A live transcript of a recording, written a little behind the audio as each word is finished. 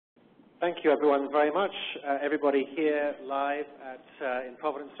Thank you, everyone, very much. Everybody here live in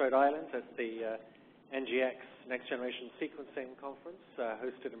Providence, Rhode Island at the NGX Next Generation Sequencing Conference,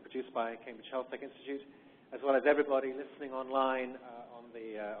 hosted and produced by Cambridge Health Tech Institute, as well as everybody listening online on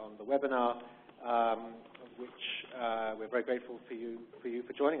the webinar, which we're very grateful for you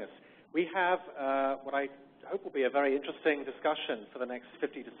for joining us. We have what I hope will be a very interesting discussion for the next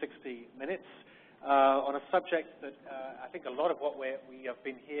 50 to 60 minutes. On a subject that I think a lot of what we have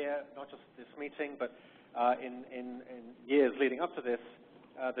been here, not just this meeting, but in years leading up to this,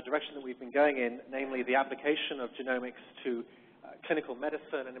 the direction that we've been going in, namely the application of genomics to clinical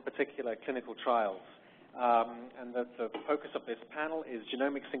medicine and in particular clinical trials. And the focus of this panel is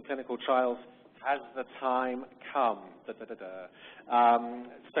genomics in clinical trials. Has the time come?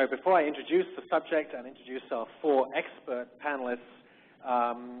 So before I introduce the subject and introduce our four expert panelists,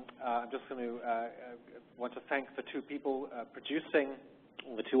 I'm just going to want to thank the two people producing,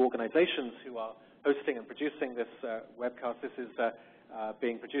 or the two organizations who are hosting and producing this webcast. This is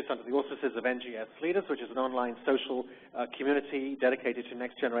being produced under the auspices of NGS Leaders, which is an online social community dedicated to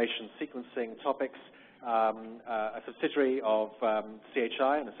next-generation sequencing topics, a subsidiary of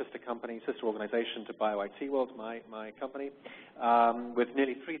CHI, and a sister organization to BioIT World, my company, with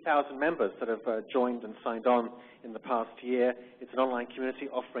nearly 3,000 members that have joined and signed on in the past year. It's an online community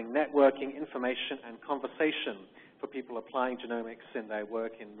offering networking, information, and conversation for people applying genomics in their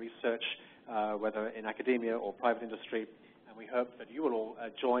work in research, whether in academia or private industry. And we hope that you will all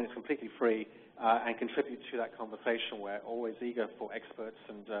join. It's completely free and contribute to that conversation. We're always eager for experts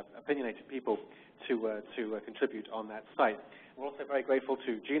and opinionated people to contribute on that site. We're also very grateful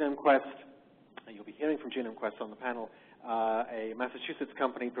to GenomeQuest. You'll be hearing from GenomeQuest on the panel, a Massachusetts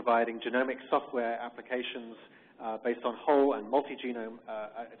company providing genomic software applications based on whole and multi-genome.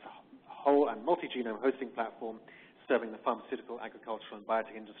 It's a whole and multi-genome hosting platform serving the pharmaceutical, agricultural, and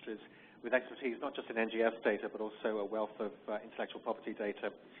biotech industries with expertise not just in NGS data, but also a wealth of intellectual property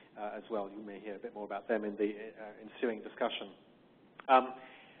data as well. You may hear a bit more about them in the ensuing discussion.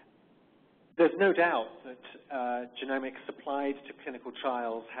 There's no doubt that genomics applied to clinical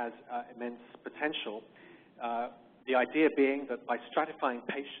trials has immense potential. The idea being that by stratifying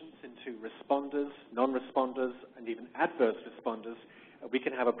patients into responders, non-responders, and even adverse responders, we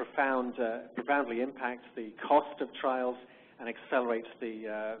can have a profoundly impact the cost of trials and accelerate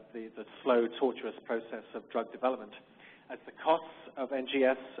the slow, tortuous process of drug development. As the costs of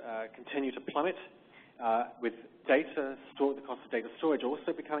NGS continue to plummet, with the cost of data storage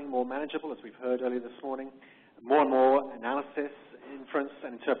also becoming more manageable, as we've heard earlier this morning, more and more analysis, inference,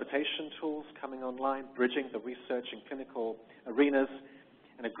 and interpretation tools coming online, bridging the research and clinical arenas,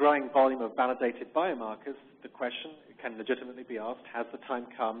 and a growing volume of validated biomarkers, the question can legitimately be asked, has the time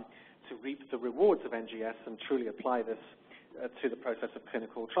come to reap the rewards of NGS and truly apply this to the process of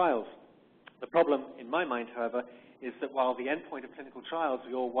clinical trials? The problem, in my mind, however, is that while the endpoint of clinical trials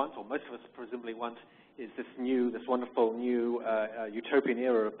we all want, or most of us presumably want, is this wonderful new utopian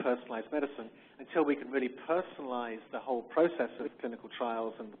era of personalized medicine, until we can really personalize the whole process of clinical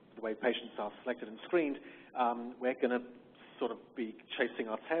trials and the way patients are selected and screened, we're going to sort of be chasing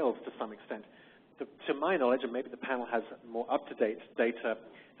our tails to some extent. To my knowledge, and maybe the panel has more up-to-date data,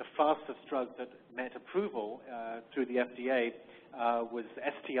 the fastest drug that met approval through the FDA was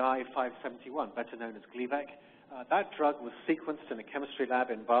STI-571, better known as Gleevec. That drug was sequenced in a chemistry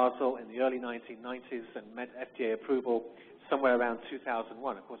lab in Basel in the early 1990s and met FDA approval somewhere around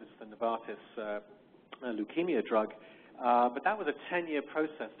 2001. Of course, it's the Novartis leukemia drug. But that was a 10-year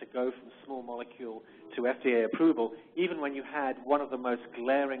process to go from small molecule to FDA approval, even when you had one of the most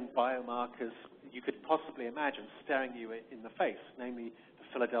glaring biomarkers you could possibly imagine staring you in the face, namely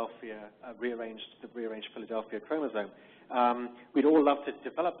the rearranged Philadelphia chromosome. We'd all love to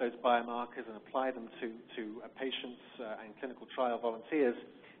develop those biomarkers and apply them to patients and clinical trial volunteers,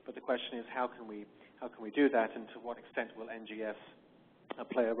 but the question is how can we do that, and to what extent will NGS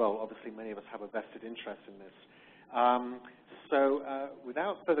play a role? Obviously, many of us have a vested interest in this. So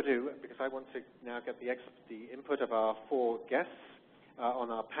without further ado, because I want to now get the input of our four guests on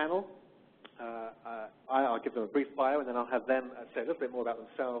our panel, I'll give them a brief bio, and then I'll have them say a little bit more about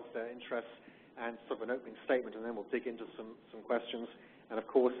themselves, their interests, and sort of an opening statement, and then we'll dig into some questions. And of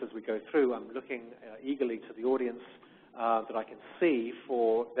course, as we go through, I'm looking eagerly to the audience that I can see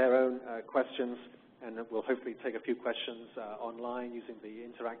for their own questions, and we'll hopefully take a few questions online using the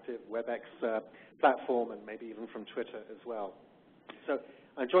interactive WebEx platform, and maybe even from Twitter as well. So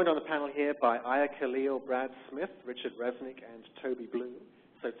I'm joined on the panel here by Aya Khalil, Brad Smith, Richard Resnick, and Toby Bloom.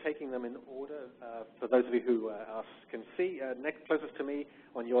 So taking them in order, for those of you who can see, next closest to me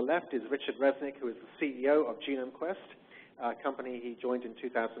on your left is Richard Resnick, who is the CEO of GenomeQuest. company he joined in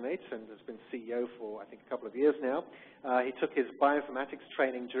 2008 and has been CEO for, I think, a couple of years now. He took his bioinformatics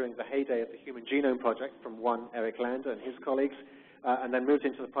training during the heyday of the Human Genome Project from one Eric Lander and his colleagues, and then moved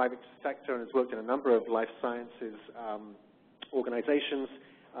into the private sector and has worked in a number of life sciences organizations,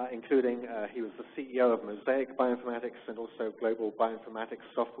 including he was the CEO of Mosaic Bioinformatics and also Global Bioinformatics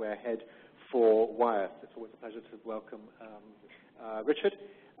Software Head for Wyeth. It's always a pleasure to welcome Richard.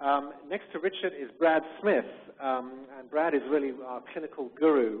 Next to Richard is Brad Smith, and Brad is really our clinical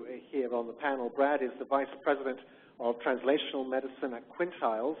guru here on the panel. Brad is the Vice President of Translational Medicine at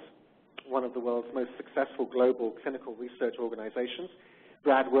Quintiles, one of the world's most successful global clinical research organizations.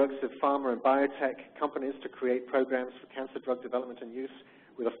 Brad works with pharma and biotech companies to create programs for cancer drug development and use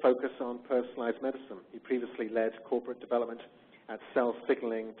with a focus on personalized medicine. He previously led corporate development at Cell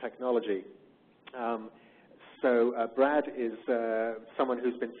Signaling Technology. So Brad is someone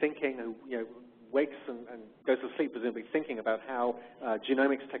who's been thinking, who wakes and goes to sleep presumably thinking about how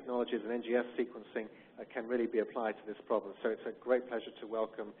genomics technologies and NGS sequencing can really be applied to this problem. So it's a great pleasure to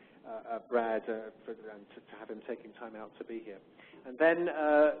welcome Brad and to have him taking time out to be here. And then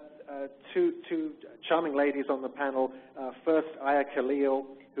two charming ladies on the panel. First, Aya Khalil,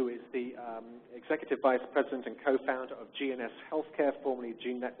 who is the Executive Vice President and co-founder of GNS Healthcare, formerly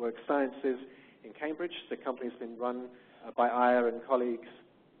Gene Network Sciences in Cambridge. The company's been run by Aya and colleagues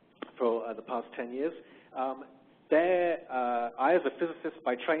for the past 10 years. Aya's a physicist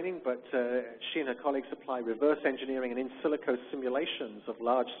by training, but she and her colleagues apply reverse engineering and in silico simulations of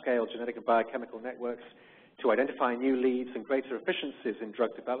large-scale genetic and biochemical networks to identify new leads and greater efficiencies in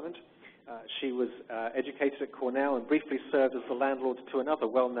drug development. She was educated at Cornell and briefly served as the landlord to another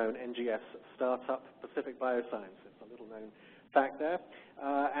well-known NGS startup, Pacific Bioscience. It's a little-known fact there.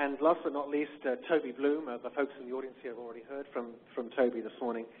 And last but not least, Toby Bloom. The folks in the audience here have already heard from Toby this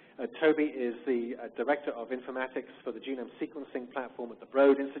morning. Toby is the Director of Informatics for the Genome Sequencing Platform at the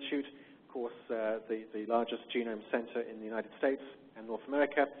Broad Institute, of course, the largest genome center in the United States and North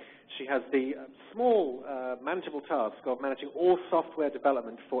America. She has the small, manageable task of managing all software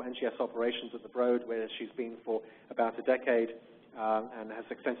development for NGS operations at the Broad, where she's been for about a decade, and has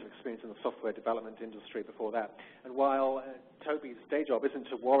extensive experience in the software development industry before that. And while Toby's day job isn't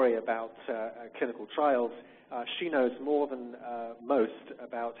to worry about clinical trials, she knows more than most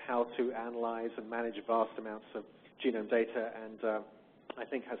about how to analyze and manage vast amounts of genome data, and I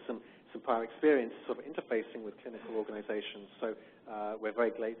think has some prior experience sort of interfacing with clinical organizations. So we're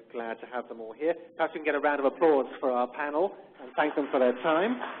very glad to have them all here. Perhaps we can get a round of applause for our panel and thank them for their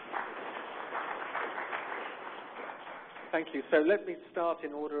time. Thank you. So let me start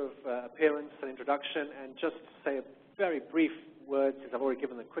in order of appearance and introduction, and just say a very brief word, since I've already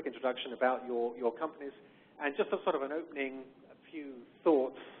given a quick introduction about your companies, and just a sort of an opening, a few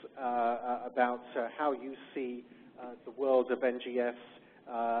thoughts about how you see the world of NGS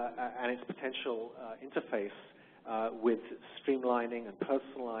and its potential interface with streamlining and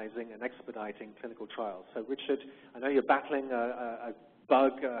personalizing and expediting clinical trials. So Richard, I know you're battling a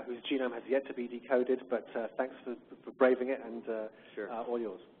bug whose genome has yet to be decoded, but thanks for braving it, and Sure. All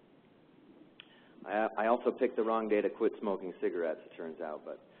yours. I also picked the wrong day to quit smoking cigarettes, it turns out.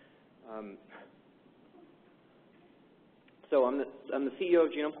 But so I'm the CEO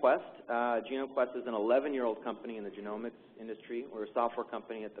of Genome Quest. Genome Quest is an 11-year-old company in the genomics industry. We're a software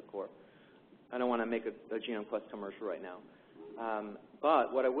company at the core. I don't want to make a Genome Quest commercial right now.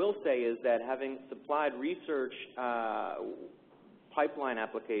 But what I will say is that having supplied research pipeline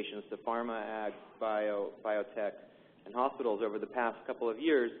applications to pharma, ag, biotech, and hospitals over the past couple of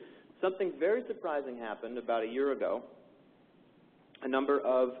years, something very surprising happened about a year ago. A number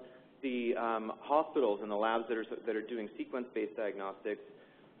of the hospitals and the labs that are doing sequence-based diagnostics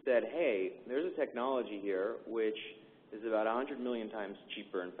said, hey, there's a technology here which is about 100 million times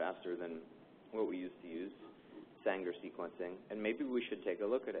cheaper and faster than what we used to use, Sanger sequencing, and maybe we should take a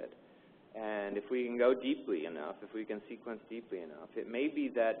look at it. And if we can go deeply enough, if we can sequence deeply enough, it may be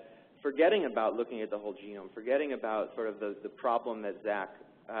that forgetting about looking at the whole genome, forgetting about sort of the problem that Zach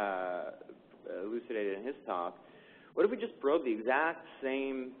elucidated in his talk, what if we just probe the exact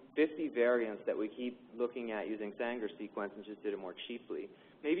same 50 variants that we keep looking at using Sanger sequence and just did it more cheaply?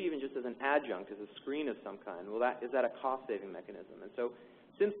 Maybe even just as an adjunct, as a screen of some kind. Well, is that a cost-saving mechanism? And so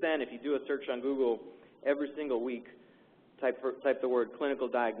since then, if you do a search on Google every single week, type the word clinical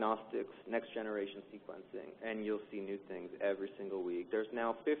diagnostics, next generation sequencing, and you'll see new things every single week. There's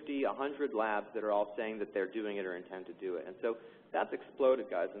now 50, 100 labs that are all saying that they're doing it or intend to do it. And so that's exploded,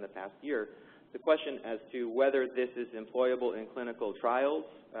 guys, in the past year. The question as to whether this is employable in clinical trials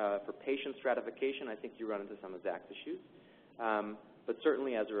for patient stratification, I think you run into some of Zach's issues. But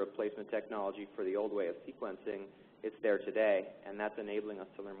certainly as a replacement technology for the old way of sequencing, it's there today, and that's enabling us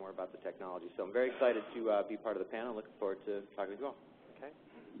to learn more about the technology. So I'm very excited to be part of the panel. Looking forward to talking to you all. Okay.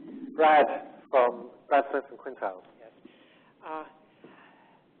 Brad Smith from Quintiles. Yes.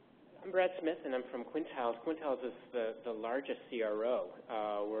 I'm Brad Smith, and I'm from Quintiles. Quintiles is the largest CRO.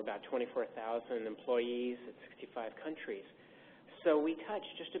 We're about 24,000 employees at 65 countries. So we touch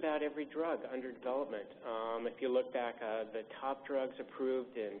just about every drug under development. If you look back, the top drugs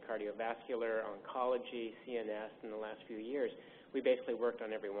approved in cardiovascular, oncology, CNS in the last few years, we basically worked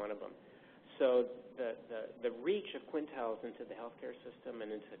on every one of them. So the reach of Quintiles into the healthcare system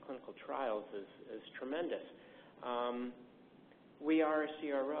and into clinical trials is tremendous. We are a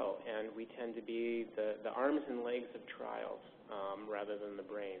CRO, and we tend to be the arms and legs of trials rather than the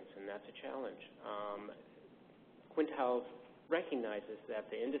brains, and that's a challenge. Quintiles recognizes that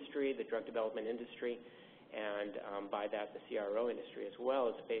the industry, the drug development industry, and by that the CRO industry as well,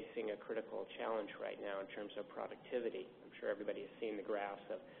 is facing a critical challenge right now in terms of productivity. I'm sure everybody has seen the graphs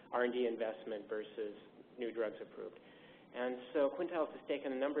of R&D investment versus new drugs approved. And so Quintiles has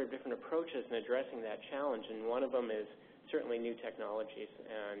taken a number of different approaches in addressing that challenge, and one of them is certainly new technologies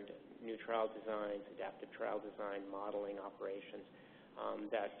and new trial designs, adaptive trial design, modeling, operations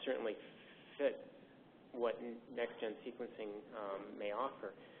that certainly fit what next-gen sequencing may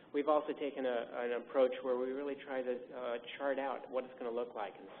offer. We've also taken an approach where we really try to chart out what it's going to look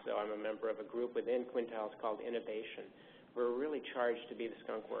like. And so I'm a member of a group within Quintiles called Innovation. We're really charged to be the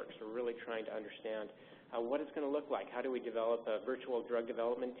skunk works. We're really trying to understand what it's going to look like. How do we develop a virtual drug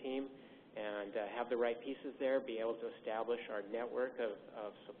development team and have the right pieces there, be able to establish our network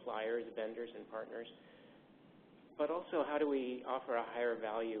of suppliers, vendors, and partners. But also, how do we offer a higher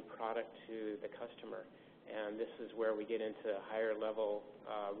value product to the customer? And this is where we get into higher level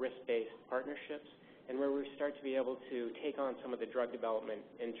risk-based partnerships and where we start to be able to take on some of the drug development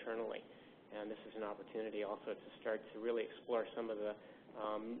internally. And this is an opportunity also to start to really explore some of the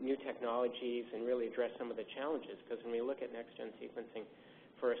new technologies and really address some of the challenges. Because when we look at next-gen sequencing,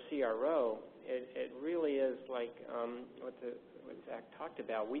 for a CRO, it really is like what Zach talked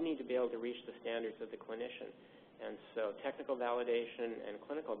about. We need to be able to reach the standards of the clinician. And so technical validation and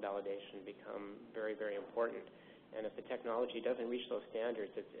clinical validation become very, very important. And if the technology doesn't reach those standards,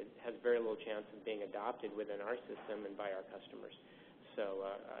 it has very little chance of being adopted within our system and by our customers. So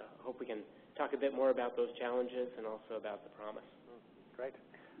I hope we can talk a bit more about those challenges and also about the promise. Great.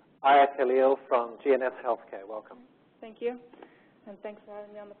 Aya Khalil from GNS Healthcare. Welcome. Thank you. And thanks for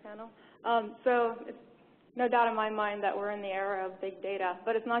having me on the panel. So it's no doubt in my mind that we're in the era of big data,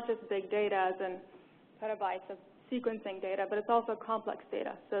 but it's not just big data as in petabytes of sequencing data, but it's also complex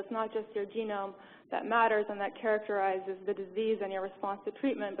data. So it's not just your genome that matters and that characterizes the disease and your response to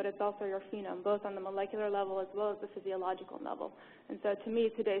treatment, but it's also your phenome, both on the molecular level as well as the physiological level. And so to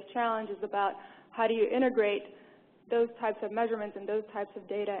me, today's challenge is about how do you integrate those types of measurements and those types of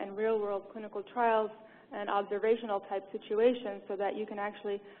data in real-world clinical trials and observational type situations so that you can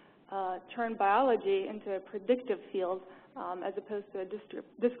actually turn biology into a predictive field as opposed to a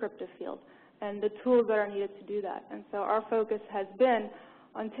descriptive field, and the tools that are needed to do that. And so our focus has been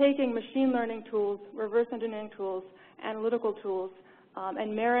on taking machine learning tools, reverse engineering tools, analytical tools,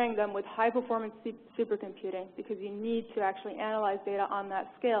 and marrying them with high-performance supercomputing, because you need to actually analyze data on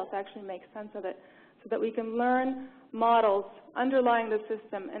that scale to actually make sense of it, so that we can learn models underlying the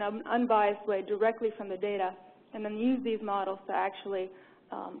system in an unbiased way directly from the data, and then use these models to actually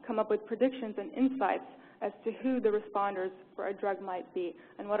come up with predictions and insights as to who the responders for a drug might be,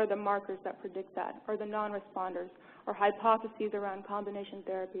 and what are the markers that predict that, or the non-responders, or hypotheses around combination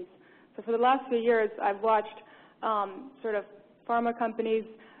therapies. So for the last few years, I've watched sort of pharma companies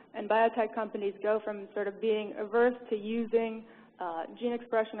and biotech companies go from sort of being averse to using gene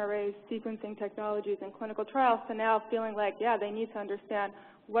expression arrays, sequencing technologies in clinical trials to now feeling like, yeah, they need to understand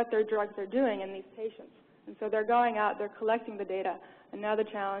what their drugs are doing in these patients. And so they're going out, they're collecting the data, and now the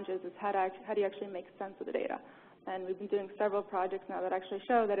challenge is how do you actually make sense of the data? And we've been doing several projects now that actually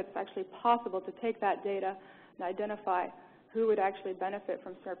show that it's actually possible to take that data and identify who would actually benefit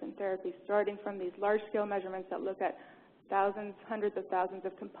from certain therapies, starting from these large-scale measurements that look at thousands, hundreds of thousands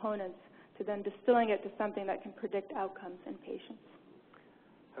of components, to then distilling it to something that can predict outcomes in patients.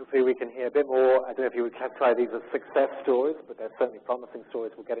 Hopefully we can hear a bit more. I don't know if you would classify these as success stories, but they're certainly promising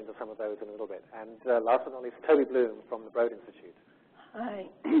stories. We'll get into some of those in a little bit. And last but not least, Toby Bloom from the Broad Institute. Hi.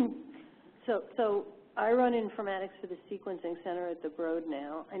 So I run informatics for the Sequencing Center at the Broad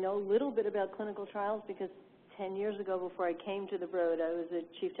now. I know a little bit about clinical trials because 10 years ago, before I came to the Broad, I was a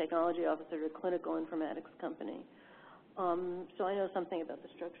chief technology officer at a clinical informatics company. So I know something about the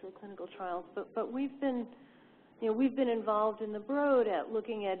structure of clinical trials, but we've been You know, we've been involved in the Broad at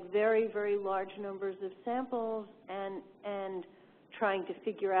looking at very, very large numbers of samples and trying to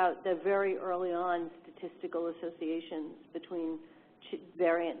figure out the very early on statistical associations between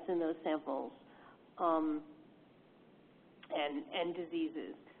variants in those samples and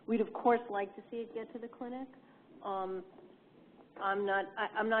diseases. We'd of course like to see it get to the clinic. I'm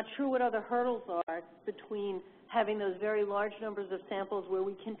not sure what other hurdles are between having those very large numbers of samples where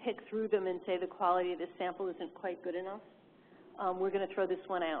we can pick through them and say the quality of this sample isn't quite good enough. We're going to throw this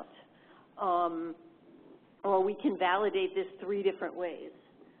one out. Or we can validate this 3 different ways.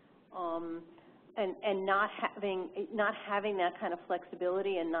 And not having that kind of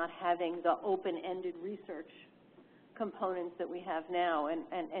flexibility and not having the open-ended research components that we have now.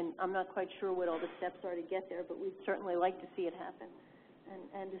 And I'm not quite sure what all the steps are to get there, but we'd certainly like to see it happen,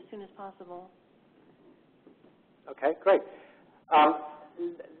 and as soon as possible. Okay, great.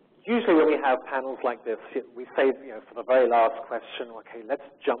 Usually when we have panels like this, we say, for the very last question, okay, let's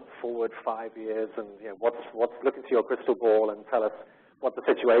jump forward 5 years and, what's look into your crystal ball and tell us what the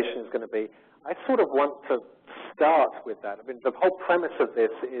situation is going to be. I sort of want to start with that. I mean, the whole premise of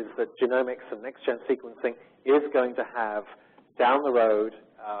this is that genomics and next-gen sequencing is going to have, down the road,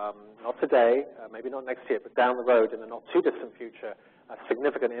 not today, maybe not next year, but down the road in the not-too-distant future, a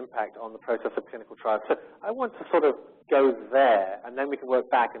significant impact on the process of clinical trials. So I want to sort of go there, and then we can work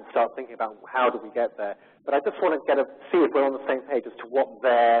back and start thinking about how do we get there. But I just want to see if we're on the same page as to what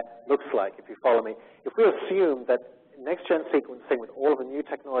there looks like, if you follow me. If we assume that next-gen sequencing with all of the new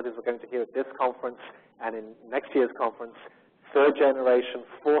technologies we're going to hear at this conference and in next year's conference, 3rd generation,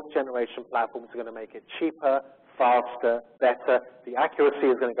 4th generation platforms are going to make it cheaper, faster, better. The accuracy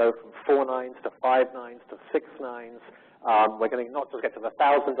is going to go from 4 nines to 5 nines to 6 nines. We're going to not just get to the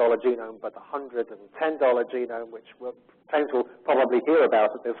 $1,000 genome, but the $110 genome, which we'll probably hear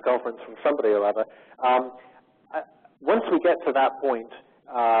about at this conference from somebody or other. Once we get to that point,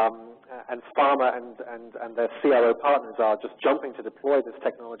 and pharma and their CRO partners are just jumping to deploy this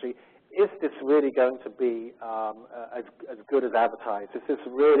technology, is this really going to be as good as advertised? Is this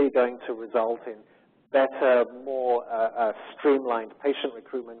really going to result in better, more streamlined patient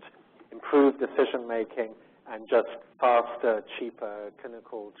recruitment, improved decision-making, and just faster, cheaper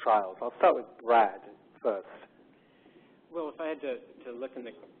clinical trials? I'll start with Brad first. Well, if I had to look in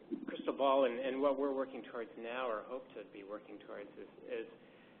the crystal ball, and what we're working towards now, or hope to be working towards, is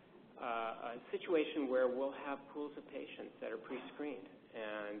a situation where we'll have pools of patients that are pre-screened,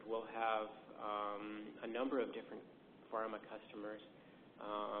 and we'll have a number of different pharma customers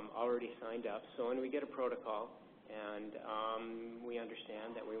already signed up. So when we get a protocol, and we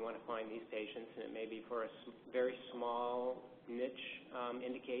understand that we want to find these patients, and it may be for a very small niche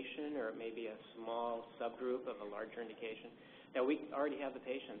indication, or it may be a small subgroup of a larger indication, that we already have the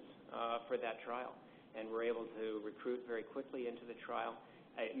patients for that trial, and we're able to recruit very quickly into the trial.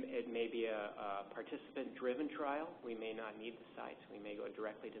 It may be a participant-driven trial. We may not need the sites. We may go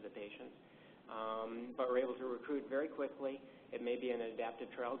directly to the patients. But we're able to recruit very quickly. It may be an adaptive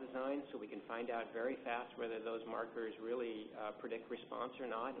trial design, so we can find out very fast whether those markers really predict response or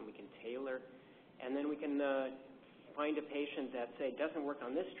not, and we can tailor. And then we can find a patient that, say, doesn't work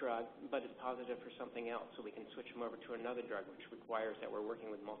on this drug, but is positive for something else, so we can switch them over to another drug, which requires that we're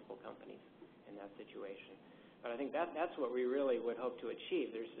working with multiple companies in that situation. But I think that's what we really would hope to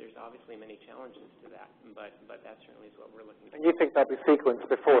achieve. There's obviously many challenges to that, but that certainly is what we're looking for. And you think that'd be sequenced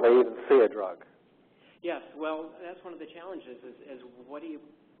before they even see a drug? Yes. Well, that's one of the challenges is what do you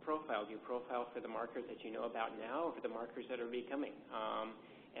profile? Do you profile for the markers that you know about now, or for the markers that are becoming?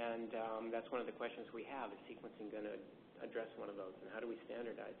 And that's one of the questions we have. Is sequencing going to address one of those? And how do we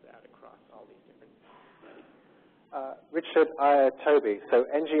standardize that across all these different studies? Richard, Toby, so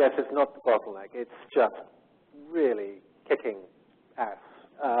NGS is not the bottleneck. It's just really kicking ass.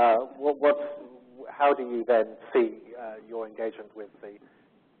 How do you then see your engagement with the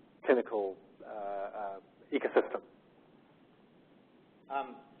clinical ecosystem?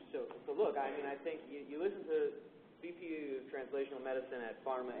 So look, I mean, I think you listen to VP of Translational Medicine at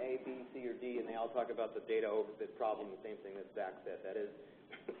Pharma A, B, C, or D, and they all talk about the data overfit problem, the same thing that Zach said. That is,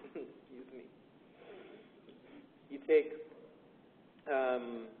 excuse me. You take,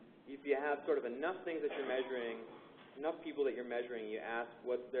 if you have sort of enough things that you're measuring, enough people that you're measuring, you ask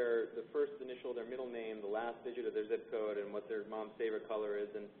what's the first initial, their middle name, the last digit of their zip code, and what their mom's favorite color is,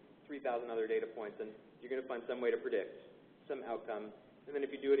 and 3,000 other data points, and you're going to find some way to predict some outcome. And then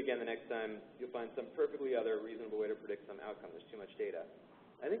if you do it again the next time, you'll find some perfectly other reasonable way to predict some outcome. There's too much data.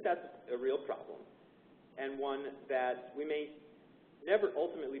 I think that's a real problem, and one that we may never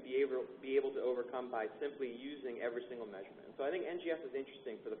ultimately be able to overcome by simply using every single measurement. So I think NGS is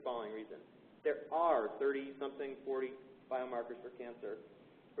interesting for the following reason. There are 30-something, 40 biomarkers for cancer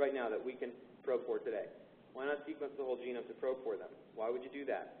right now that we can probe for today. Why not sequence the whole genome to probe for them? Why would you do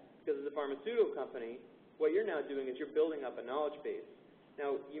that? Because as a pharmaceutical company, what you're now doing is you're building up a knowledge base.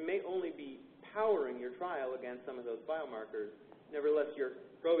 Now, you may only be powering your trial against some of those biomarkers. Nevertheless, you're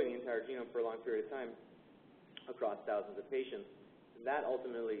probing the entire genome for a long period of time across thousands of patients. That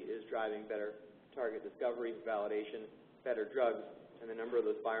ultimately is driving better target discovery, validation, better drugs, and the number of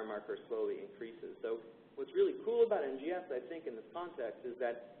those biomarkers slowly increases. So what's really cool about NGS, I think, in this context is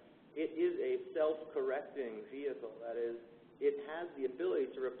that it is a self-correcting vehicle. That is, it has the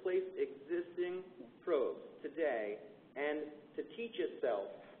ability to replace existing probes today and to teach itself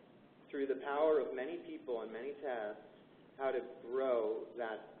through the power of many people and many tasks how to grow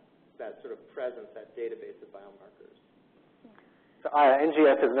that sort of presence, that database of biomarkers. So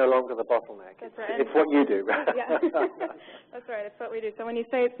NGS is no longer the bottleneck. That's right. It's what you do. Yeah. That's right. It's what we do. So when you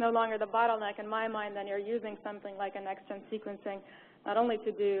say it's no longer the bottleneck, in my mind, then you're using something like a next-gen sequencing not only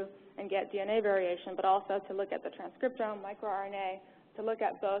to do and get DNA variation, but also to look at the transcriptome, microRNA, to look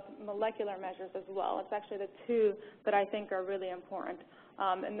at both molecular measures as well. It's actually the two that I think are really important.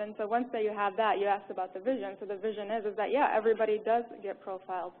 And then so once that you have that, you asked about the vision. So the vision is that, yeah, everybody does get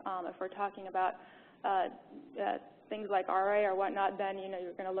profiled. If we're talking about things like RA or whatnot, then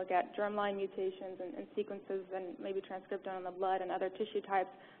you're going to look at germline mutations and sequences and maybe transcriptome in the blood and other tissue types.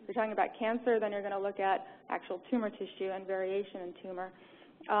 If you're talking about cancer, then you're going to look at actual tumor tissue and variation in tumor.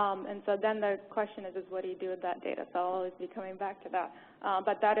 And so then the question is what do you do with that data? So I'll always be coming back to that.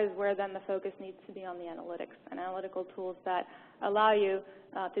 But that is where then the focus needs to be on the analytics and analytical tools that allow you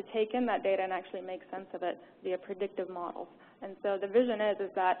to take in that data and actually make sense of it via predictive models. And so the vision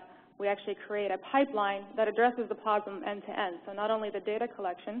is that we actually create a pipeline that addresses the problem end to end. So not only the data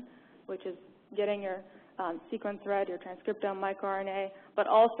collection, which is getting your sequence read, your transcriptome, microRNA, but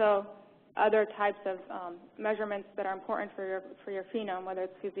also other types of measurements that are important for your phenome, whether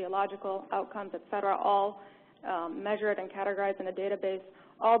it's physiological outcomes, et cetera, all measured and categorized in a database,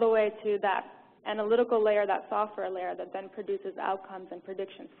 all the way to that analytical layer, that software layer that then produces outcomes and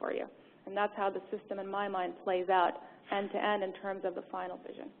predictions for you. And that's how the system, in my mind, plays out end to end in terms of the final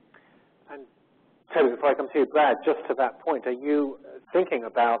vision. And Toby, before I come to you, Brad, just to that point, are you thinking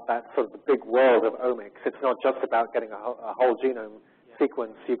about that sort of the big world of omics? It's not just about getting a whole genome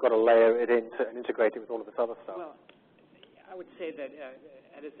sequence. You've got to layer it into and integrate it with all of this other stuff. Well, I would say that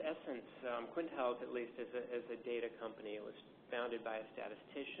at its essence, Quintiles, at least, is a data company. It was founded by a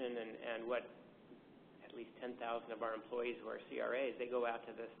statistician, and what at least 10,000 of our employees who are CRAs, they go out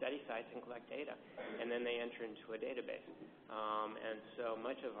to the study sites and collect data, and then they enter into a database. And so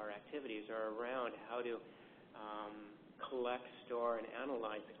much of our activities are around how to collect, store, and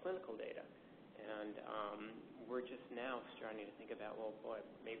analyze the clinical data. And we're just now starting to think about, well, boy,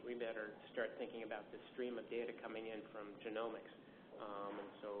 maybe we better start thinking about the stream of data coming in from genomics.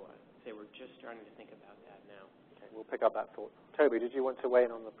 And so I'd say we're just starting to think about that now. Okay, we'll pick up that thought. Toby, did you want to weigh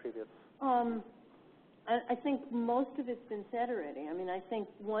in on the previous? I think most of it's been said already. I mean, I think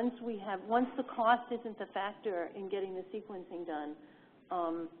once the cost isn't the factor in getting the sequencing done,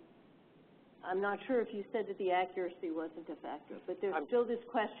 I'm not sure if you said that the accuracy wasn't a factor, but there's still this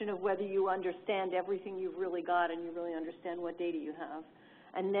question of whether you understand everything you've really got and you really understand what data you have.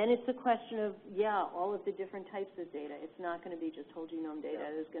 And then it's a question of, all of the different types of data. It's not going to be just whole genome data.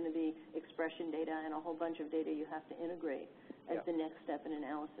 There's going to be expression data and a whole bunch of data you have to integrate as the next step in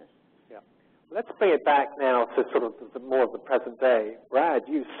analysis. Yeah. Let's bring it back now to sort of more of the present day. Brad,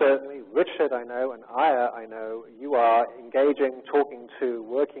 you certainly, Richard, I know, and Aya, I know, you are engaging, talking to,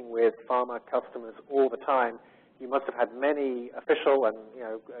 working with pharma customers all the time. You must have had many official and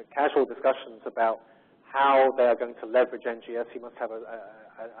casual discussions about how they are going to leverage NGS. You must have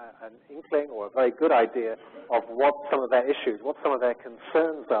an inkling or a very good idea of what some of their issues, what some of their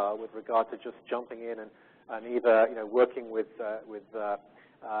concerns are with regard to just jumping in and either working with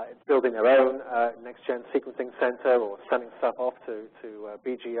building their own next-gen sequencing center or sending stuff off to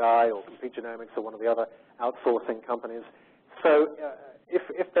BGI or Complete Genomics or one of the other outsourcing companies. So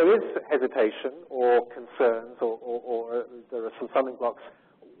if there is hesitation or concerns or there are some stumbling blocks,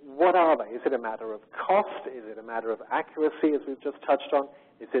 what are they? Is it a matter of cost? Is it a matter of accuracy, as we've just touched on?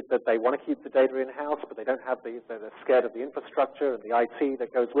 Is it that they want to keep the data in-house, but they don't have they're scared of the infrastructure and the IT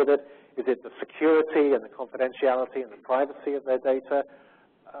that goes with it? Is it the security and the confidentiality and the privacy of their data?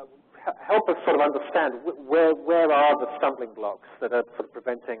 Help us sort of understand where are the stumbling blocks that are sort of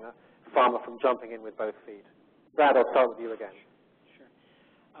preventing pharma from jumping in with both feet. Brad, I'll start with you again. Sure.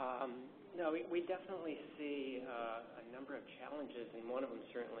 No, we definitely see a number of challenges, and one of them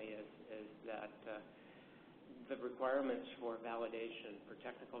certainly is that the requirements for validation, for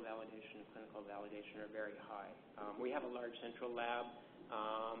technical validation and clinical validation are very high. We have a large central lab.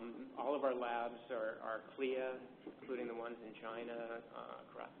 All of our labs are CLIA, including the ones in China,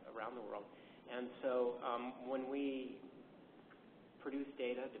 around the world. And so when we produce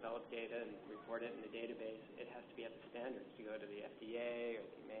data, develop data, and report it in the database, it has to be at the standards to go to the FDA or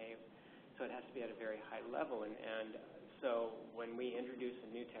the EMA. So it has to be at a very high level. And so when we introduce a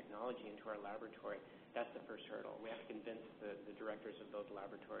new technology into our laboratory, that's the first hurdle. We have to convince the directors of those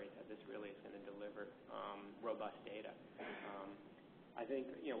laboratories that this really is going to deliver robust data. I think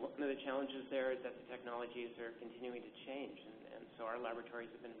one of the challenges there is that the technologies are continuing to change, and so our laboratories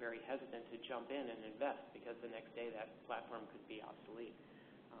have been very hesitant to jump in and invest because the next day that platform could be obsolete.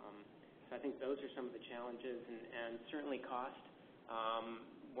 So I think those are some of the challenges, and certainly cost.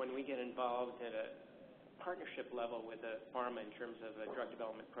 When we get involved at a partnership level with a pharma in terms of a drug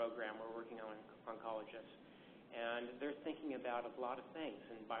development program, we're working on oncologists, and they're thinking about a lot of things,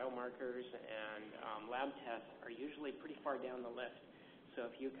 and biomarkers and lab tests are usually pretty far down the list. So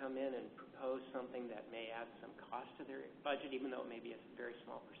if you come in and propose something that may add some cost to their budget, even though it may be a very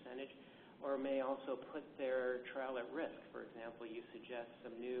small percentage, or may also put their trial at risk. For example, you suggest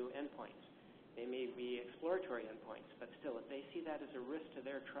some new endpoints. They may be exploratory endpoints, but still, if they see that as a risk to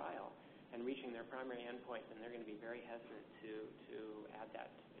their trial and reaching their primary endpoint, then they're going to be very hesitant to add that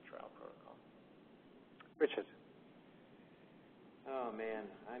to the trial protocol. Richard. Oh, man.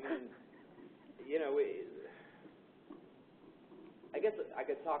 I mean, I guess I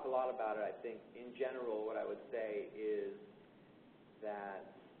could talk a lot about it. I think in general what I would say is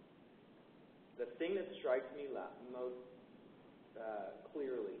that the thing that strikes me most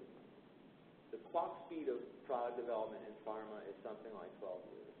clearly, the clock speed of product development in pharma is something like 12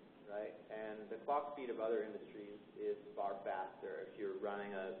 years, right? And the clock speed of other industries is far faster. If you're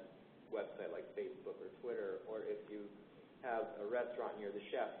running a website like Facebook or Twitter, or if you have a restaurant and you're the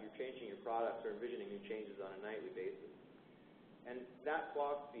chef, you're changing your products or envisioning new changes on a nightly basis. And that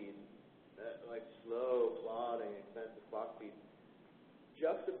clock speed, that like slow, plodding, expensive clock speed,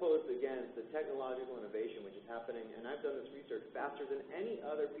 juxtaposed against the technological innovation which is happening, and I've done this research, faster than any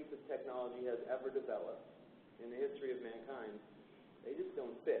other piece of technology has ever developed in the history of mankind, they just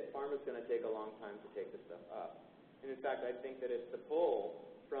don't fit. Pharma's going to take a long time to take this stuff up. And in fact, I think that it's the pull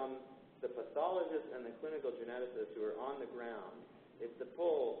from the pathologists and the clinical geneticists who are on the ground. It's the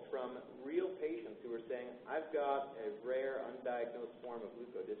pull from real patients who are saying, I've got a rare, undiagnosed form of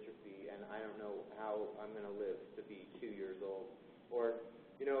leukodystrophy, and I don't know how I'm going to live to be 2 years old. Or,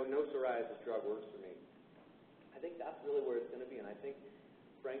 no psoriasis drug works for me. I think that's really where it's going to be. And I think,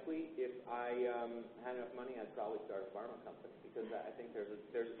 frankly, if I had enough money, I'd probably start a pharma company, because I think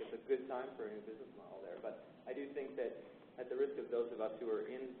it's a good time for a new business model there. But I do think that at the risk of those of us who are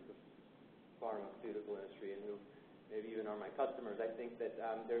in the pharmaceutical industry and who maybe even are my customers, I think that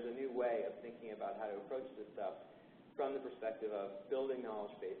there's a new way of thinking about how to approach this stuff from the perspective of building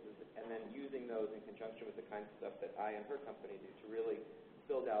knowledge bases and then using those in conjunction with the kinds of stuff that I and her company do to really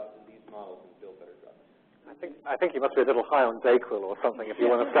build out these models and build better drugs. I think you must be a little high on Dayquil or something if you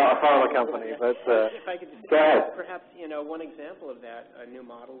want to start a pharma company. But if I could just go ahead. Perhaps one example of that, a new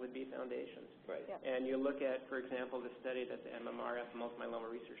model would be foundations. Right. Yeah. And you look at, for example, the study that the MMRF, Multiple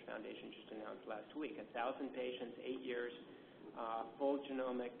Myeloma Research Foundation, just announced last week. 1,000 patients, 8 years, full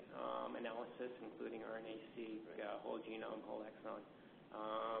genomic analysis, including RNA-seq, whole genome, whole exon.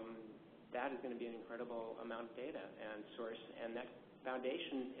 That is going to be an incredible amount of data and source, and that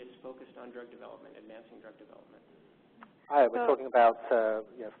foundation is focused on drug development, advancing drug development. Hi, we're talking about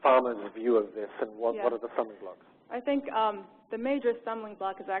pharma's view of this, and what are the stumbling blocks? I think the major stumbling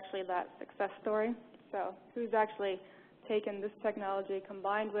block is actually that success story. So who's actually taken this technology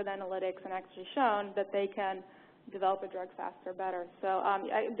combined with analytics and actually shown that they can develop a drug faster, better. So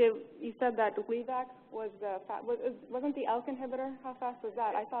you said that Gleevec was wasn't the ALK inhibitor? How fast was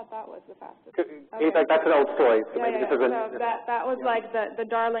that? I thought that was the fastest. Okay. That's an old story. So maybe this is so that was like the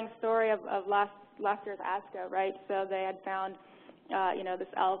darling story of last year's ASCO, right? So they had found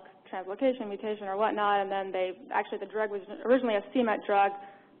this ALK translocation mutation or whatnot, and then the drug was originally a c-Met drug,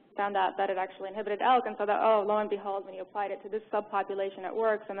 found out that it actually inhibited ALK, and so that, lo and behold, when you applied it to this subpopulation, it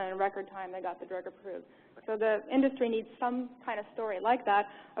works, and then in record time, they got the drug approved. So the industry needs some kind of story like that.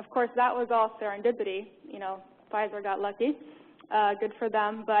 Of course, that was all serendipity. Pfizer got lucky. Good for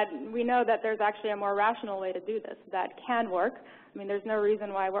them. But we know that there's actually a more rational way to do this that can work. I mean, there's no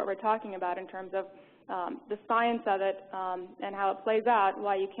reason why what we're talking about in terms of the science of it and how it plays out,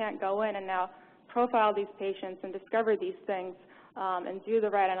 why you can't go in and now profile these patients and discover these things and do the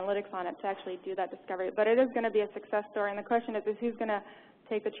right analytics on it to actually do that discovery. But it is going to be a success story, and the question is who's going to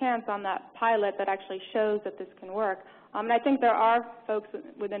take a chance on that pilot that actually shows that this can work. And I think there are folks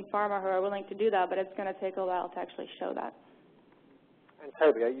within pharma who are willing to do that, but it's going to take a while to actually show that. And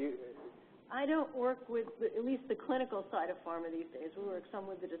Toby, are you? I don't work with at least the clinical side of pharma these days. We work some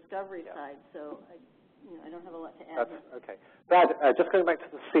with the discovery side, so I don't have a lot to add. That's okay. Brad, just going back to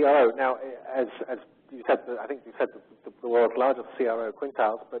the CRO. Now, as you said, I think you said the world's largest CRO,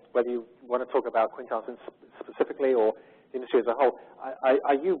 Quintiles, but whether you want to talk about Quintiles specifically or the industry as a whole,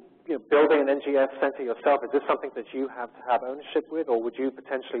 are you, building an NGS center yourself? Is this something that you have to have ownership with, or would you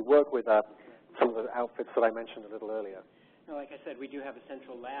potentially work with some of the outfits that I mentioned a little earlier? No, like I said, we do have a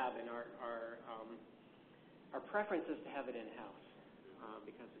central lab, and our preference is to have it in-house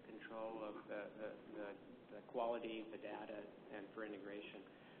because of control of the quality of the data and for integration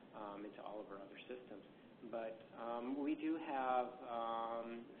into all of our other systems. But we do have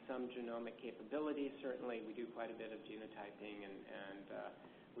some genomic capabilities. Certainly, we do quite a bit of genotyping, and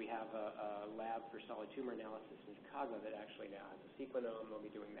we have a lab for solid tumor analysis in Chicago that actually now has a sequenome. We'll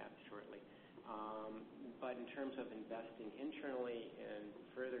be doing that shortly. But in terms of investing internally in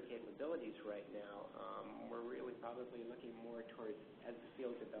further capabilities right now, we're really probably looking more towards, as the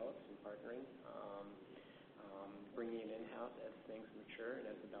field develops and partnering, bringing it in-house as things mature and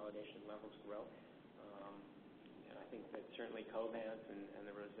as the validation levels grow. And I think that certainly Covance and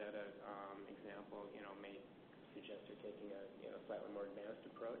the Rosetta example, may suggest they're taking a slightly more advanced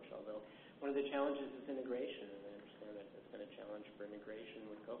approach, although one of the challenges is integration, and I understand that it's been a challenge for integration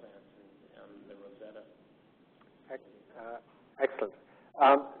with Covance and the Rosetta. Excellent.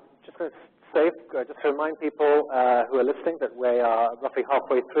 Just going to say, just to remind people who are listening that we are roughly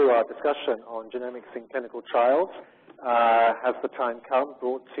halfway through our discussion on genomics in clinical trials. Has the time come?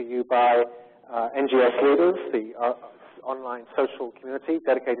 Brought to you by NGS Leaders, the online social community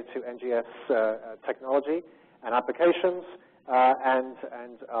dedicated to NGS technology and applications, and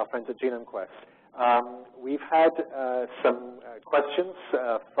our friends at GenomeQuest. We've had some questions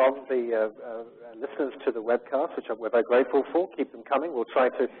from the listeners to the webcast, which we're very grateful for. Keep them coming. We'll try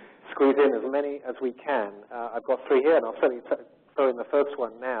to squeeze in as many as we can. I've got 3 here, and I'll certainly throw in the first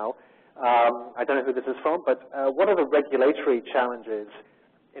one now. I don't know who this is from, but what are the regulatory challenges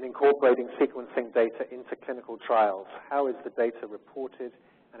in incorporating sequencing data into clinical trials? How is the data reported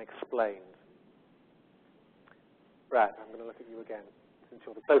and explained? Brad, I'm going to look at you again, since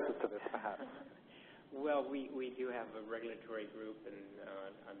you're the closest to this, perhaps. Well, we do have a regulatory group, and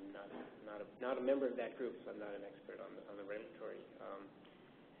I'm not a member of that group, so I'm not an expert on the regulatory.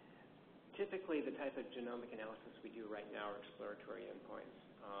 Typically, the type of genomic analysis we do right now are exploratory endpoints.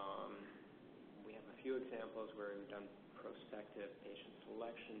 We have a few examples where we've done prospective patient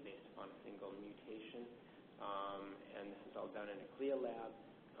selection based upon a single mutation, and this is all done in a CLIA lab,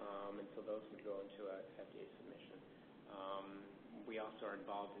 and so those would go into a FDA submission. We also are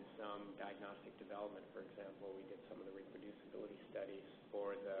involved in some diagnostic development. For example, we did some of the reproducibility studies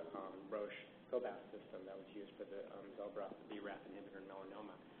for the Roche COBAS system that was used for the BRAF inhibitor in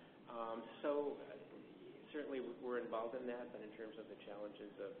melanoma. So certainly we're involved in that, but in terms of the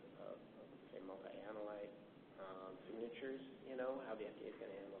challenges of say, multi-analyte signatures, how the FDA is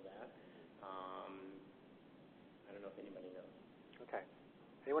going to handle that, I don't know if anybody knows. Okay.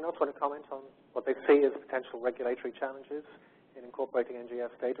 Anyone else want to comment on what they see as potential regulatory challenges in incorporating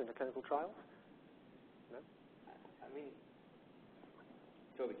NGS data into clinical trials? No? I mean,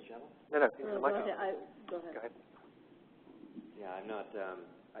 Toby, did you have one? No. Go ahead. Go ahead. Yeah, I'm not.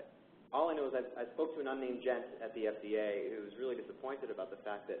 All I know is I spoke to an unnamed gent at the FDA who was really disappointed about the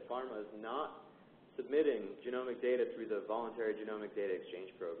fact that pharma is not submitting genomic data through the voluntary genomic data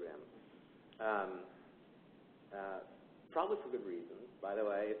exchange program. Probably for good reasons, by the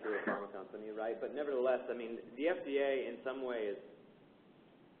way, if you're a pharma company, right? But nevertheless, I mean, the FDA in some way is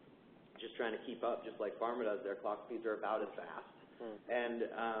just trying to keep up, just like pharma does. Their clock speeds are about as fast, and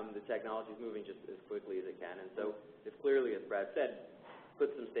the technology is moving just as quickly as it can. And so it's clearly, as Brad said,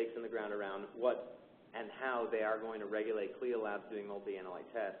 put some stakes in the ground around what and how they are going to regulate CLIA labs doing multi-analyte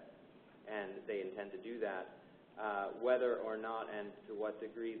tests, and they intend to do that. Whether or not and to what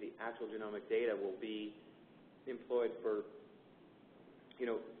degree the actual genomic data will be employed for,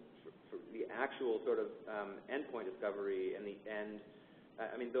 for the actual sort of endpoint discovery and the end,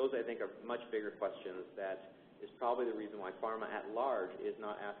 I mean, those I think are much bigger questions that is probably the reason why pharma at large is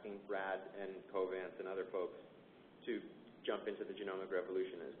not asking Brad and Covance and other folks to jump into the genomic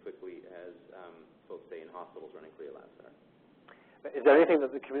revolution as quickly as folks, say, in hospitals running CLIA labs are. Is there anything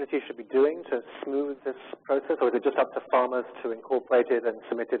that the community should be doing to smooth this process, or is it just up to farmers to incorporate it and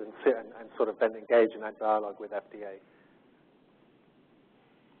submit it and sort of then engage in that dialogue with FDA?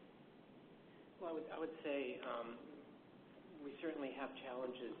 Well, I would say we certainly have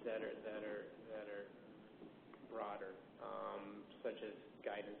challenges that are broader, such as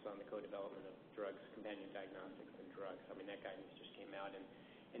guidance on the co-development of drugs, companion diagnostics, and drugs. I mean, that guidance just came out in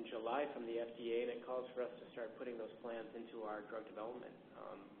July from the FDA, and it calls for us to start putting those plans into our drug development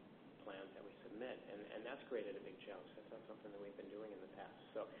plans that we submit, and that's created a big challenge. That's not something that we've been doing in the past.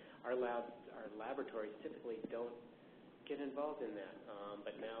 So our laboratories typically don't get involved in that,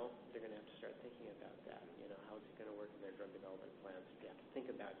 but now they're going to have to start thinking about that. You know, how is it going to work in their drug development plans? You have to think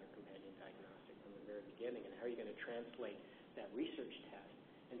about your companion diagnostic from the very beginning, and how are you going to translate that research test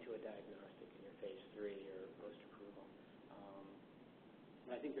into a diagnostic in your phase 3 or post-approval.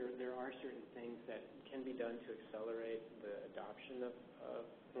 I think there are certain things that can be done to accelerate the adoption of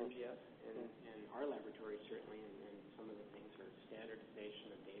NGS in our laboratory, certainly, and some of the things are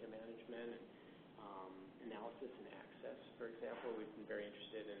standardization of data management and analysis and access. For example, we've been very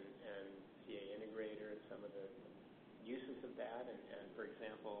interested in CA Integrator and some of the uses of that, and for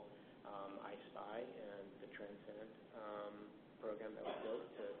example, iSpy and the Transcend program that was built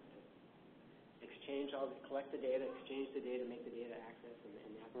to collect the data, exchange the data, make the data access,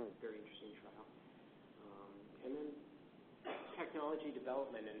 and that's a very interesting trial. And then technology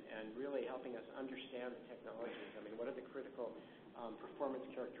development and really helping us understand the technologies. I mean, what are the critical performance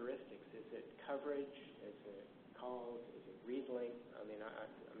characteristics? Is it coverage? Is it calls? Is it read length? I mean,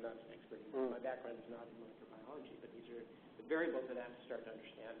 I'm not an expert. My background is not in microbiology, but these are the variables that I have to start to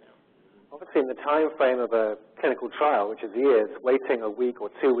understand now. Obviously, in the time frame of a clinical trial, which is years, waiting a week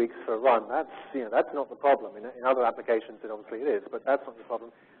or 2 weeks for a run, that's not the problem. In other applications, obviously it is, but that's not the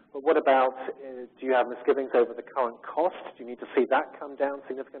problem. But what about, do you have misgivings over the current cost? Do you need to see that come down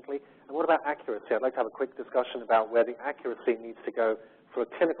significantly? And what about accuracy? I'd like to have a quick discussion about where the accuracy needs to go for a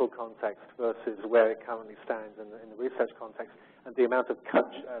clinical context versus where it currently stands in the research context, and the amount of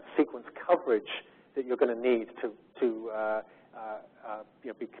sequence coverage that you're going to need to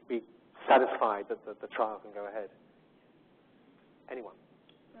be satisfied that the trial can go ahead. Anyone?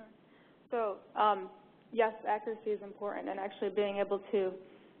 So, yes, accuracy is important, and actually being able to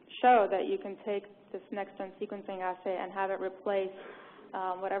show that you can take this next-gen sequencing assay and have it replace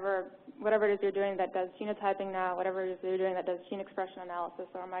whatever it is you're doing that does genotyping now, whatever it is you're doing that does gene expression analysis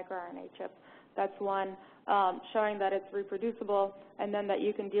or a microRNA chip. That's one. Showing that it's reproducible, and then that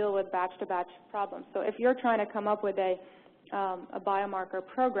you can deal with batch-to-batch problems. So if you're trying to come up with a biomarker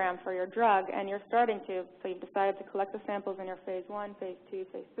program for your drug, and you're starting to, so you've decided to collect the samples in your phase 1, phase 2,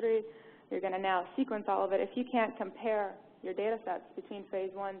 phase 3, you're going to now sequence all of it. If you can't compare your data sets between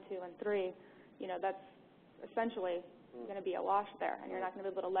phase 1, 2, and 3, that's essentially going to be a wash there, and you're not going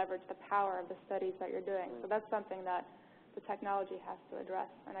to be able to leverage the power of the studies that you're doing. So that's something that the technology has to address,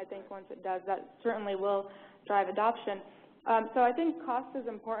 and I think once it does, that certainly will drive adoption. So I think cost is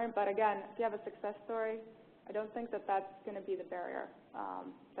important, but again, if you have a success story, I don't think that that's going to be the barrier.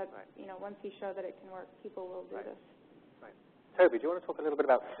 Once you show that it can work, people will do this. Right. Toby, do you want to talk a little bit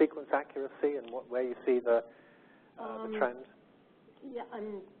about sequence accuracy and where you see the trend? Yeah,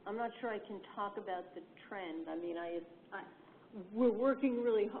 I'm not sure I can talk about the trend. I mean, we're working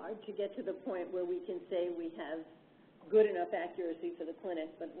really hard to get to the point where we can say we have good enough accuracy for the clinic,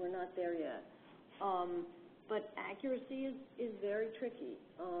 but we're not there yet. But accuracy is very tricky.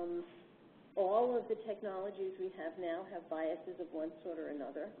 All of the technologies we have now have biases of one sort or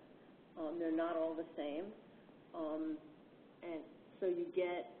another. They're not all the same. And so you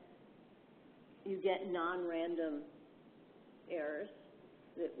get non-random errors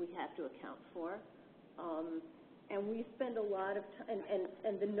that we have to account for. And we spend a lot of time,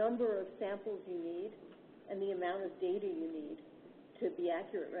 and the number of samples you need and the amount of data you need to be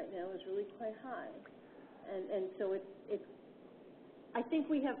accurate right now is really quite high. And so it's I think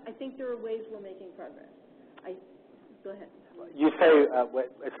there are ways we're making progress. Go ahead. You say,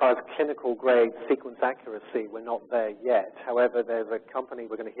 as far as clinical grade sequence accuracy, we're not there yet. However, there's a company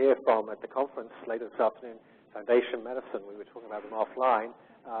we're going to hear from at the conference later this afternoon, Foundation Medicine. We were talking about them offline,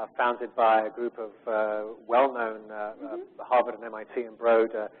 founded by a group of well-known Harvard and MIT and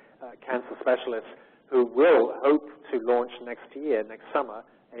Broad cancer specialists who will hope to launch next summer,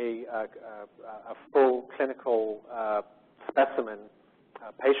 a full clinical specimen,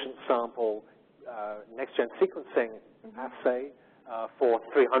 patient sample, next-gen sequencing assay for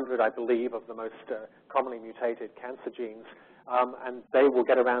 300, I believe, of the most commonly mutated cancer genes. And they will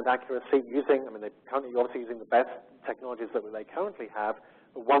get around accuracy using, they're currently obviously using the best technologies that they currently have.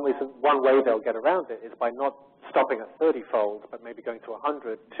 But one way they'll get around it is by not stopping at 30-fold, but maybe going to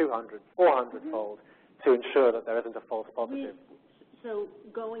 100, 200, 400-fold to ensure that there isn't a false positive. So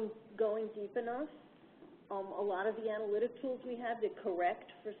going deep enough A lot of the analytic tools we have that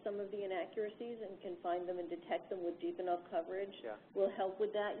correct for some of the inaccuracies and can find them and detect them with deep enough coverage will help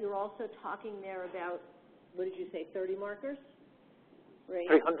with that. You're also talking there about, what did you say, 30 markers? Right?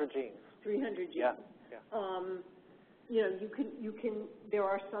 300 genes. 300 genes. Yeah. You know, there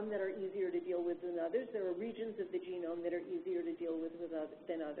are some that are easier to deal with than others. There are regions of the genome that are easier to deal with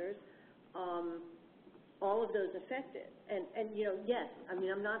than others. All of those affect it. And you know, yes, I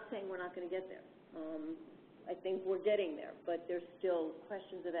mean, I'm not saying we're not going to get there. I think we're getting there, but there's still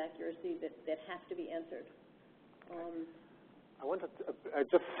questions of accuracy that have to be answered. I want to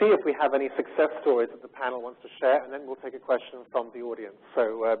just see if we have any success stories that the panel wants to share, and then we'll take a question from the audience.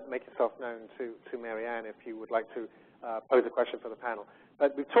 So make yourself known to Marianne if you would like to pose a question for the panel.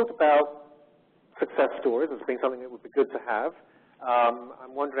 But we've talked about success stories as being something that would be good to have.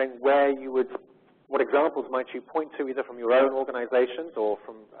 I'm wondering what examples might you point to, either from your own organizations or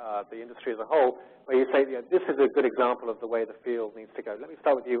from the industry as a whole, where you say, yeah, this is a good example of the way the field needs to go. Let me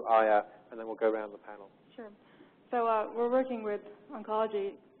start with you, Aya, and then we'll go around the panel. Sure. So we're working with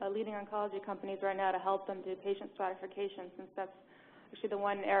leading oncology companies right now to help them do patient stratification, since that's actually the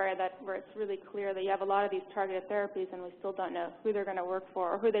one area where it's really clear that you have a lot of these targeted therapies and we still don't know who they're going to work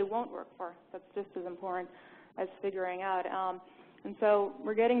for or who they won't work for. That's just as important as figuring out. And so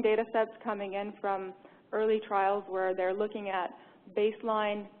we're getting data sets coming in from early trials where they're looking at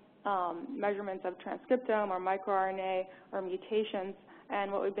baseline measurements of transcriptome or microRNA or mutations.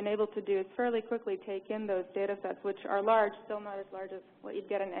 And what we've been able to do is fairly quickly take in those data sets, which are large, still not as large as what you'd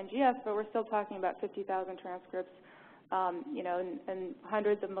get in NGS, but we're still talking about 50,000 transcripts, you know, and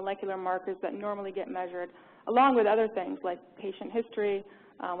hundreds of molecular markers that normally get measured, along with other things like patient history,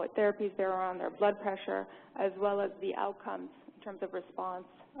 what therapies they're on, their blood pressure, as well as the outcomes in terms of response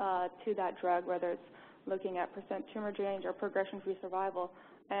to that drug, whether it's looking at percent tumor change or progression-free survival.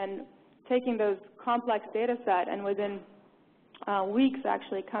 And taking those complex data set and within weeks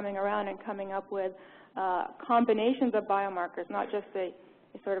actually coming around and coming up with combinations of biomarkers, not just a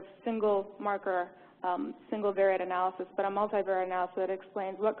sort of single marker, single variant analysis, but a multivariate analysis that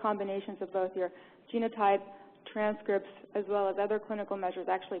explains what combinations of both your genotype, transcripts, as well as other clinical measures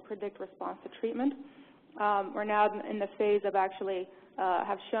actually predict response to treatment. We're now in the phase of actually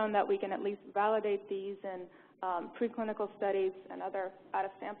have shown that we can at least validate these in preclinical studies and other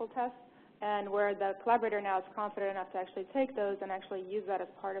out-of-sample tests, and where the collaborator now is confident enough to actually take those and actually use that as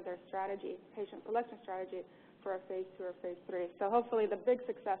part of their strategy, patient selection strategy for a phase 2 or phase 3. So hopefully the big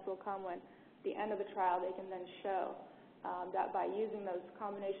success will come when at the end of the trial they can then show that by using those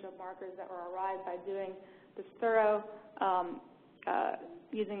combination of markers that were arrived by doing this thorough,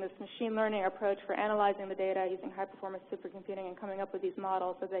 using this machine learning approach for analyzing the data, using high-performance supercomputing and coming up with these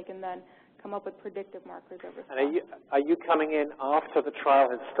models so they can then come up with predictive markers of response. And are you coming in after the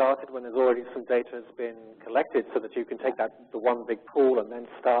trial has started, when there's already some data has been collected, so that you can take the one big pool and then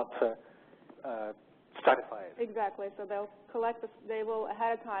start to stratify it? Exactly. So they'll they will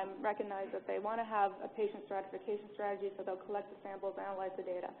ahead of time recognize that they want to have a patient stratification strategy, so they'll collect the samples, analyze the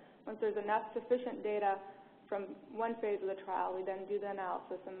data. Once there's enough sufficient data from one phase of the trial, we then do the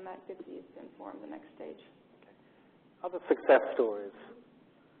analysis, and that gets used to inform the next stage. Okay. Other success stories?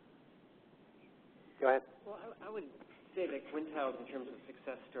 Go ahead. Well, I would say that Quintiles, in terms of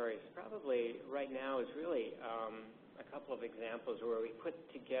success stories, probably right now is really a couple of examples where we put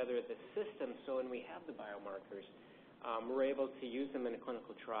together the system so when we have the biomarkers, we're able to use them in a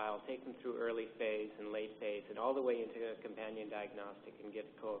clinical trial, take them through early phase and late phase, and all the way into a companion diagnostic and get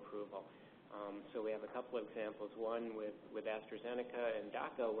co-approval. So we have a couple of examples, one with AstraZeneca and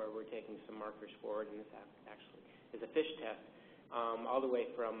DACO, where we're taking some markers forward, and this actually is a FISH test, all the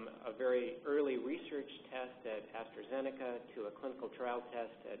way from a very early research test at AstraZeneca to a clinical trial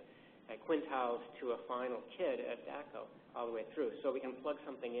test at Quintiles to a final kit at DACO, all the way through. So we can plug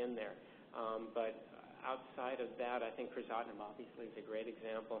something in there. But outside of that, I think crizotinib obviously is a great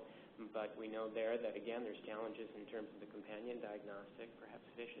example, but we know there that, again, there's challenges in terms of the companion diagnostic. Perhaps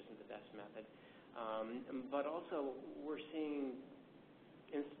FISH isn't the best method. But also, we're seeing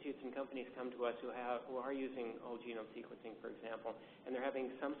institutes and companies come to us who are using whole genome sequencing, for example, and they're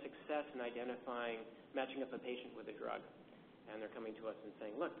having some success in matching up a patient with a drug. And they're coming to us and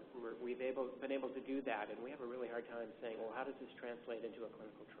saying, look, we've been able to do that, and we have a really hard time saying, well, how does this translate into a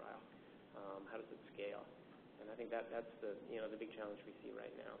clinical trial? How does it scale? And I think that's the big challenge we see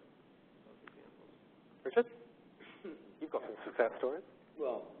right now. Richard? You've got some success stories.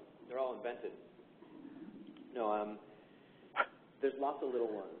 Well, they're all invented. No, there's lots of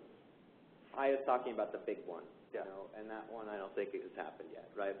little ones. I was talking about the big one, you know, and that one I don't think it has happened yet,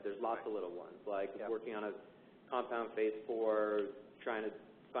 right? There's lots of little ones, like working on a compound phase 4, trying to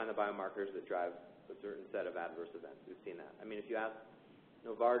find the biomarkers that drive a certain set of adverse events. We've seen that. I mean, if you ask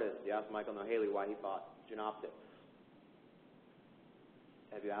Novartis, you ask Michael Nohaley why he bought Genomics.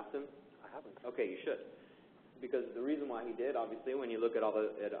 Have you asked him? I haven't. Okay, you should. Because the reason why he did, obviously, when you look at all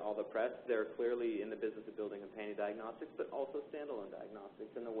the press, they're clearly in the business of building companion diagnostics, but also standalone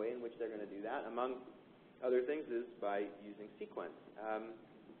diagnostics. And the way in which they're going to do that, among other things, is by using sequence.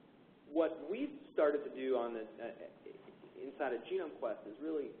 What we've started to do on inside of Genome Quest is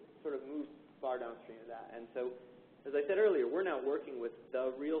really sort of move far downstream of that. And so, as I said earlier, we're now working with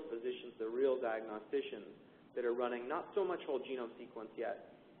the real physicians, the real diagnosticians that are running not so much whole genome sequence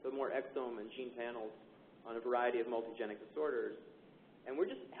yet, but more exome and gene panels on a variety of multigenic disorders. And we're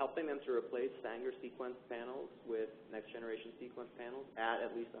just helping them to replace Sanger sequence panels with next-generation sequence panels at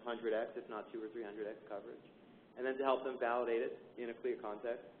least 100x, if not 200 or 300x coverage. And then to help them validate it in a clear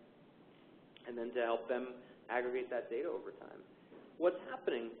context. And then to help them aggregate that data over time. What's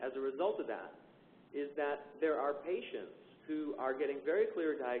happening as a result of that is that there are patients who are getting very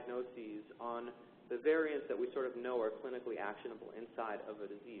clear diagnoses on the variants that we sort of know are clinically actionable inside of a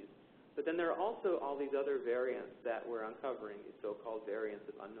disease. But then there are also all these other variants that we're uncovering, these so-called variants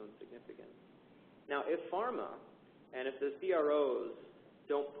of unknown significance. Now, if pharma and if the CROs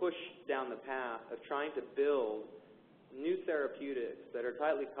don't push down the path of trying to build new therapeutics that are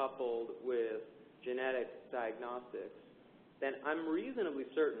tightly coupled with genetic diagnostics, then I'm reasonably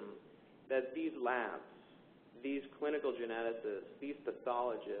certain that these labs, these clinical geneticists, these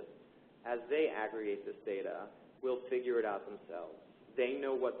pathologists, as they aggregate this data, will figure it out themselves. They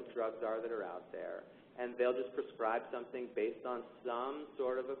know what the drugs are that are out there, and they'll just prescribe something based on some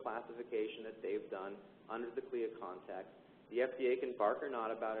sort of a classification that they've done under the CLIA context. The FDA can bark or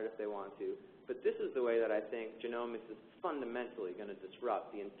not about it if they want to, but this is the way that I think genomics is fundamentally going to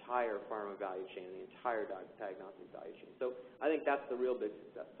disrupt the entire pharma value chain, the entire diagnostic value chain. So I think that's the real big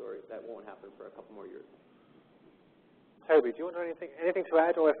success story. That won't happen for a couple more years. Toby, do you want to anything to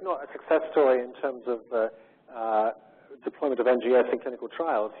add, or if not, a success story in terms of deployment of NGS in clinical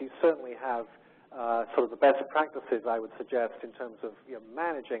trials? You certainly have sort of the best practices, I would suggest, in terms of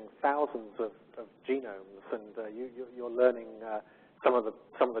managing thousands of genomes, and you're learning some of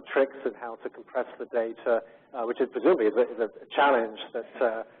the tricks and how to compress the data, which is presumably is a challenge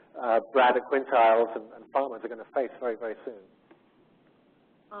that Brad at Quintiles and farmers are going to face very, very soon.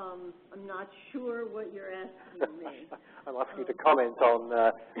 I'm not sure what you're asking me. I'm asking you to comment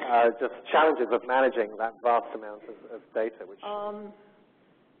on just challenges of managing that vast amount of data. Which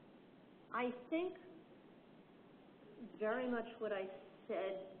I think very much what I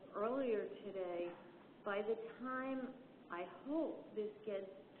said earlier today. By the time I hope this gets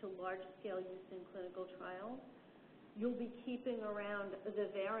to large-scale use in clinical trials, you'll be keeping around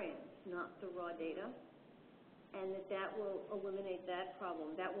the variants, not the raw data, and that will eliminate that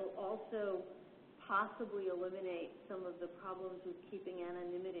problem. That will also possibly eliminate some of the problems with keeping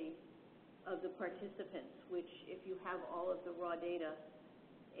anonymity of the participants, which, if you have all of the raw data,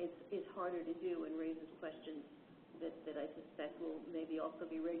 is harder to do and raises questions that I suspect will maybe also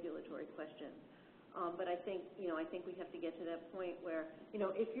be regulatory questions. But I think we have to get to that point where,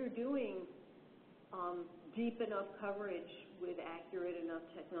 if you're doing deep enough coverage with accurate enough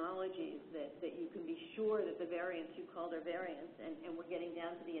technologies that you can be sure that the variants you called are variants, and we're getting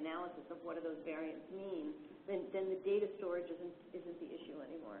down to the analysis of what do those variants mean, then the data storage isn't the issue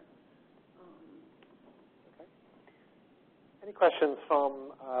anymore. Okay. Any questions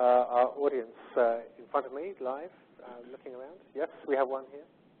from our audience in front of me, live, looking around? Yes, we have one here.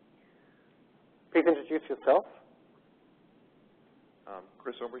 Please introduce yourself.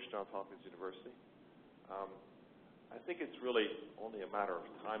 Chris Obersch, Johns Hopkins University. I think it's really only a matter of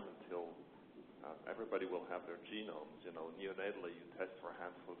time until everybody will have their genomes. Neonatally, you test for a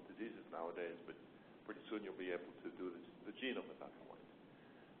handful of diseases nowadays, but pretty soon you'll be able to do the genome at that point.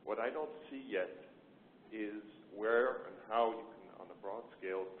 What I don't see yet is where and how you can, on a broad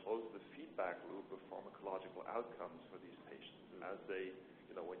scale, close the feedback loop of pharmacological outcomes for these patients as they,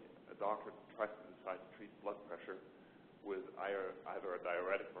 when a doctor tries to decide to treat blood pressure with either a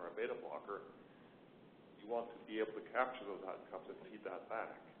diuretic or a beta blocker, you want to be able to capture those outcomes and feed that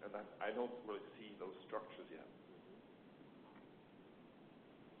back. And I don't really see those structures yet.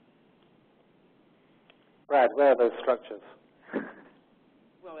 Brad, where are those structures?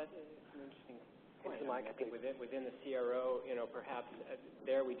 Well, that's an interesting point. I think within the CRO, perhaps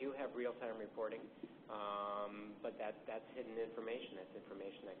there we do have real-time reporting, but that's hidden information. That's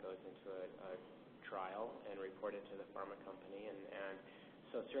information that goes into a trial and reported to the pharma company. And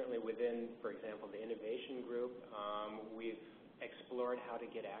so certainly within, for example, the innovation group, we've explored how to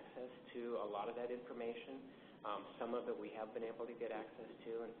get access to a lot of that information. Some of it we have been able to get access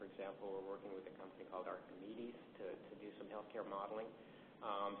to, and for example, we're working with a company called Archimedes to do some healthcare modeling.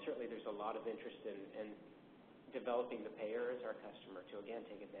 Certainly there's a lot of interest in developing the payer as our customer to, again,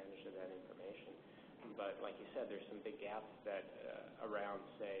 take advantage of that information. But like you said, there's some big gaps that around,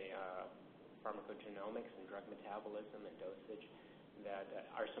 say, pharmacogenomics and drug metabolism and dosage that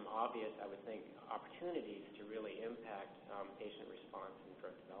are some obvious, I would think, opportunities to really impact patient response in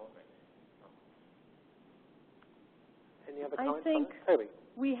drug development. Any other comments? I think Toby.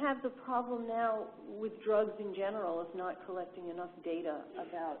 we have the problem now with drugs in general of not collecting enough data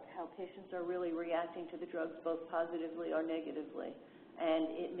about how patients are really reacting to the drugs, both positively or negatively. And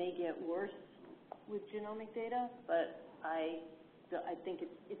it may get worse with genomic data, but I think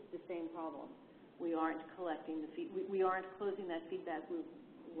it's the same problem. We aren't collecting we aren't closing that feedback loop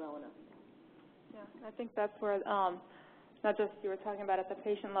well enough. Yeah, I think that's where not just you were talking about at the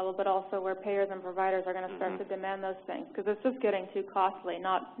patient level, but also where payers and providers are going to start to demand those things, because it's just getting too costly.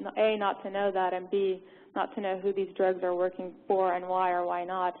 Not to know that, and B, not to know who these drugs are working for and why or why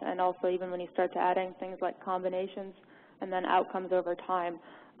not, and also even when you start to adding things like combinations and then outcomes over time.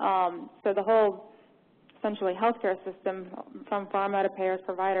 So the whole, essentially, healthcare system, from pharma to payers,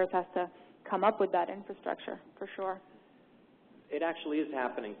 providers, has to come up with that infrastructure, for sure. It actually is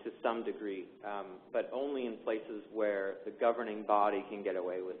happening to some degree, but only in places where the governing body can get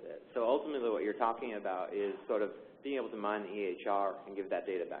away with it. So ultimately what you're talking about is sort of being able to mine the EHR and give that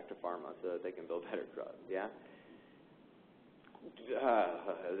data back to pharma so that they can build better drugs, yeah?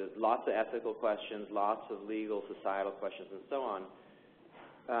 There's lots of ethical questions, lots of legal, societal questions, and so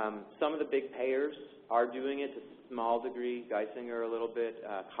on. Some of the big payers are doing it to a small degree, Geisinger a little bit,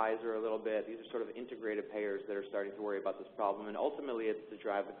 Kaiser a little bit. These are sort of integrated payers that are starting to worry about this problem, and ultimately it's to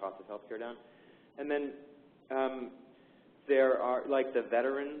drive the cost of healthcare down. And then there are, like the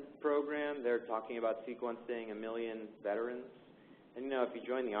veteran program, they're talking about sequencing 1 million veterans. And, you know, if you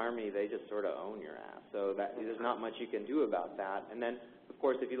join the Army, they just sort of own your ass. So there's not much you can do about that. And then, of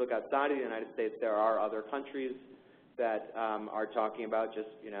course, if you look outside of the United States, there are other countries that are talking about just,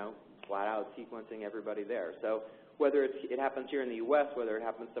 you know, flat-out sequencing everybody there. So whether it happens here in the U.S., whether it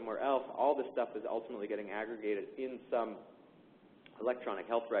happens somewhere else, all this stuff is ultimately getting aggregated in some electronic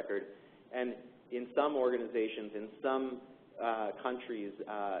health record. And in some organizations, in some countries,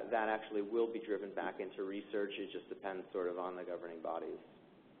 that actually will be driven back into research. It just depends sort of on the governing bodies.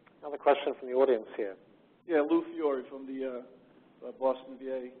 Another question from the audience here. Yeah, Lou Fiore from the Boston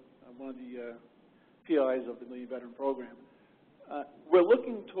VA. I'm one of the PIs of the Million Veteran Program. We're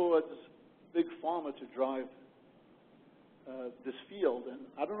looking towards big pharma to drive this field, and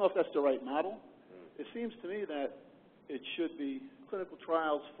I don't know if that's the right model. It seems to me that it should be clinical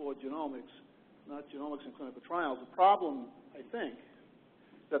trials for genomics, not genomics and clinical trials. The problem, I think,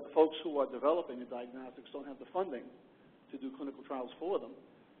 is that the folks who are developing the diagnostics don't have the funding to do clinical trials for them.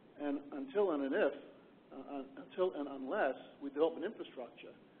 And until and unless we develop an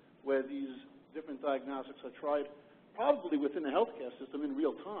infrastructure where these different diagnostics are tried, probably within the healthcare system in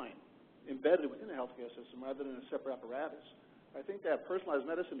real time, embedded within the healthcare system rather than a separate apparatus, I think that personalized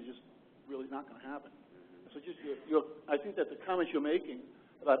medicine is just really not going to happen. So I think that the comments you're making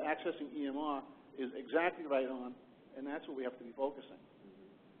about accessing EMR is exactly right on, and that's what we have to be focusing.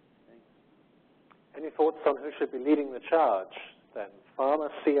 Thanks. Any thoughts on who should be leading the charge then?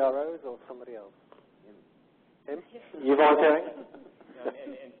 Pharma, CROs, or somebody else? Him? You volunteering? No,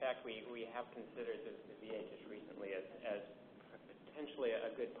 in fact, we have considered the VA just recently as potentially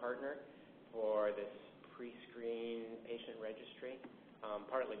a good partner for this pre-screen patient registry,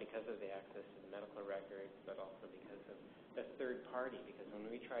 partly because of the access to the medical records, but also because of the third party. Because when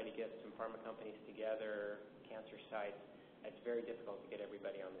we try to get some pharma companies together, cancer sites, it's very difficult to get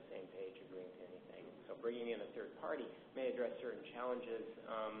everybody on the same page agreeing to anything. So bringing in a third party may address certain challenges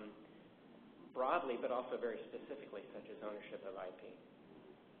broadly, but also very specifically, such as ownership of IP.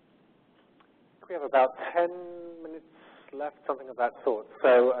 We have about 10 minutes left, something of that sort.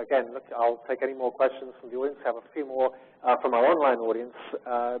 So again, look, I'll take any more questions from the audience. We have a few more from our online audience.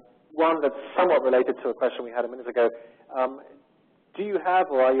 One that's somewhat related to a question we had a minute ago. Do you have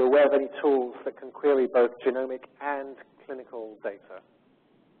or are you aware of any tools that can query both genomic and clinical data?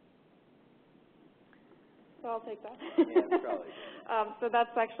 So I'll take that. Yeah, probably. So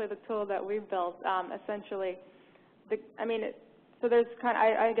that's actually the tool that we've built. Essentially, so there's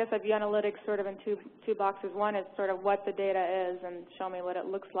I guess I view analytics sort of in two boxes. One is sort of what the data is and show me what it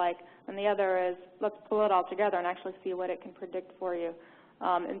looks like, and the other is let's pull it all together and actually see what it can predict for you.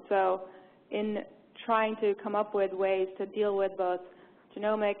 And so in trying to come up with ways to deal with both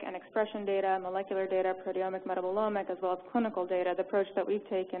genomic and expression data, molecular data, proteomic, metabolomic, as well as clinical data, the approach that we've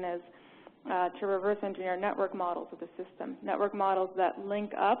taken is to reverse engineer network models of the system, network models that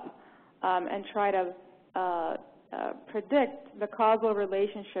link up and try to predict the causal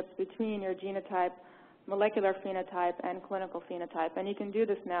relationships between your genotype, molecular phenotype, and clinical phenotype. And you can do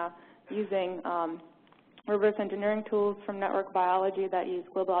this now using reverse engineering tools from network biology that use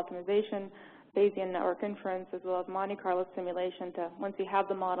global optimization, Bayesian network inference, as well as Monte Carlo simulation to, once you have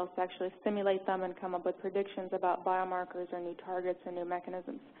the models, to actually simulate them and come up with predictions about biomarkers or new targets or new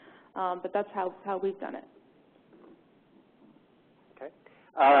mechanisms. But that's how we've done it. Okay.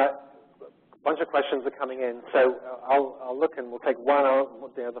 A bunch of questions are coming in, so I'll look and we'll take one,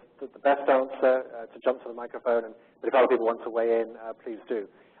 the best answer to jump to the microphone, but if other people want to weigh in, please do.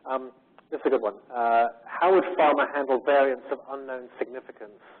 This is a good one. How would pharma handle variants of unknown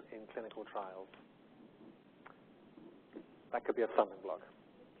significance in clinical trials? That could be a stumbling block.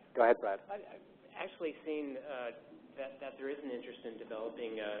 Go ahead, Brad. I've actually seen that there is an interest in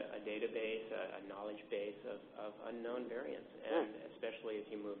developing a database, a knowledge base of unknown variants, and especially as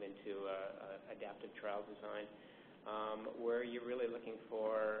you move into adaptive trial design, where you're really looking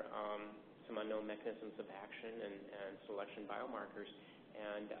for some unknown mechanisms of action and selection biomarkers.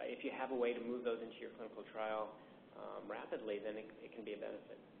 And if you have a way to move those into your clinical trial rapidly, then it can be a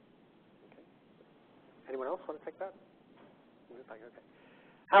benefit. Okay. Anyone else want to take that? Okay.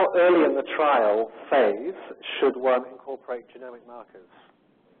 How early in the trial phase should one incorporate genomic markers?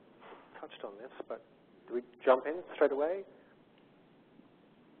 Touched on this, but do we jump in straight away?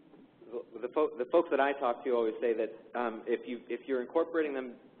 The folks that I talk to always say that if you're incorporating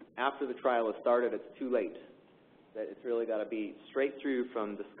them after the trial has started, it's too late. That it's really got to be straight through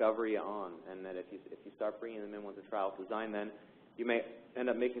from discovery on, and that if you start bringing them in once the trial's designed, then you may end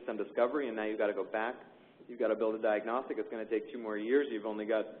up making some discovery, and now you've got to go back. You've got to build a diagnostic. It's going to take 2 more years. You've only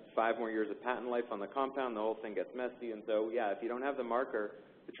got 5 more years of patent life on the compound. The whole thing gets messy, and so, yeah, if you don't have the marker,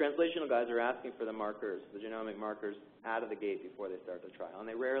 the translational guys are asking for the markers, the genomic markers, out of the gate before they start the trial, and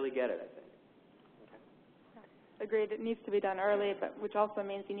they rarely get it, I think. Agreed. It needs to be done early, but which also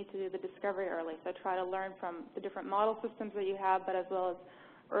means you need to do the discovery early. So try to learn from the different model systems that you have, but as well as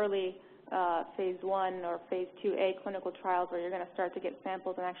early phase 1 or phase 2A clinical trials where you're going to start to get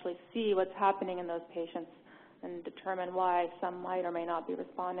samples and actually see what's happening in those patients and determine why some might or may not be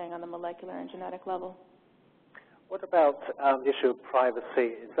responding on the molecular and genetic level. What about the issue of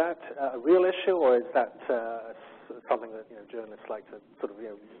privacy? Is that a real issue, or is that something that journalists like to sort of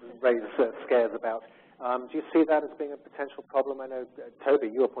raise scares about? Do you see that as being a potential problem? I know, Toby,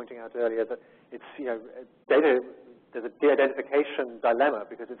 you were pointing out earlier that it's, data, there's a de-identification dilemma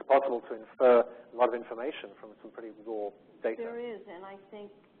because it's possible to infer a lot of information from some pretty raw data. There is, and I think,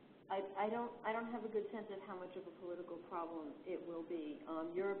 I don't have a good sense of how much of a political problem it will be.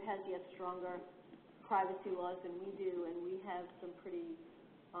 Europe has yet stronger privacy laws than we do, and we have some pretty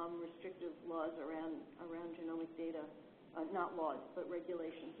restrictive laws around genomic data. Not laws, but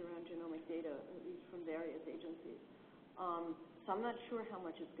regulations around genomic data, at least from various agencies. So I'm not sure how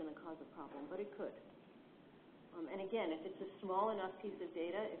much it's going to cause a problem, but it could. And again, if it's a small enough piece of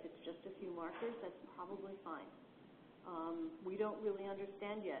data, if it's just a few markers, that's probably fine. We don't really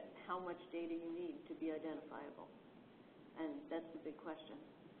understand yet how much data you need to be identifiable, and that's the big question.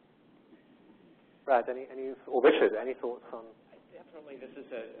 Brad, or Richard, any thoughts on? Definitely, this is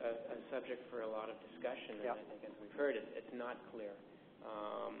a subject for a lot of discussion, and I think, as we've heard, it's not clear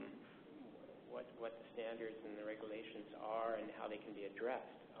what the standards and the regulations are and how they can be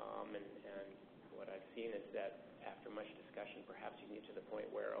addressed. And what I've seen is that after much discussion, perhaps you can get to the point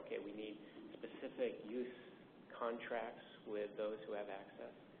where, okay, we need specific use contracts with those who have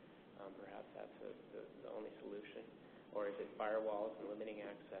access. Perhaps that's the only solution. Or is it firewalls and limiting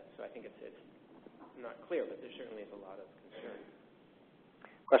access? So I think it's not clear, but there certainly is a lot of concern.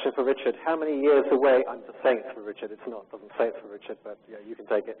 Question for Richard. How many years away, I'm just saying it's for Richard, it doesn't say it's for Richard, but yeah, you can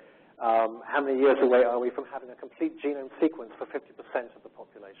take it. How many years away are we from having a complete genome sequence for 50% of the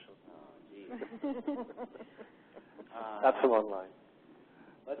population? Oh, geez. That's from online.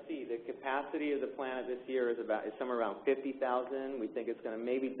 Let's see, the capacity of the planet this year is somewhere around 50,000. We think it's going to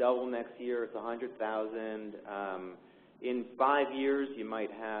maybe double next year. It's 100,000. In 5 years, you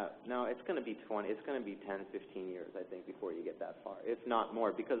might have, no, it's going to be 20. It's going to be 10, 15 years, I think, before you get that far, if not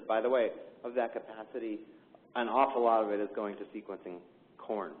more. Because, by the way, of that capacity, an awful lot of it is going to sequencing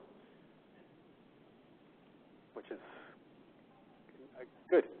corn. Which is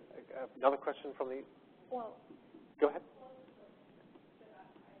good. Another question from the, go ahead.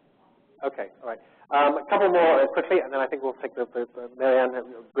 Okay, all right. A couple more quickly, and then I think we'll take Marianne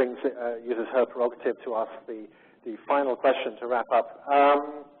uses her prerogative to ask the final question to wrap up.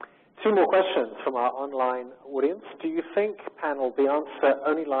 Two more questions from our online audience. Do you think, panel, the answer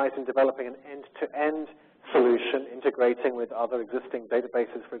only lies in developing an end-to-end solution, integrating with other existing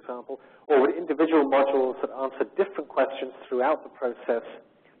databases, for example, or would individual modules that answer different questions throughout the process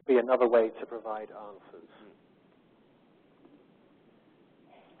be another way to provide answers?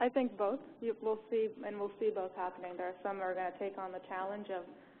 I think both. We'll see both happening. There are some that are going to take on the challenge of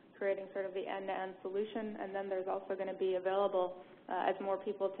creating sort of the end-to-end solution, and then there's also going to be available, as more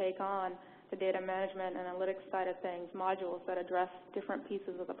people take on the data management and analytics side of things, modules that address different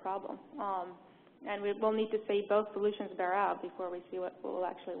pieces of the problem. And we'll need to see both solutions bear out before we see what will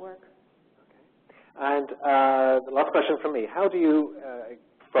actually work. Okay. And the last question from me. How do you,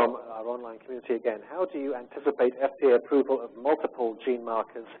 from our online community again, how do you anticipate FDA approval of multiple gene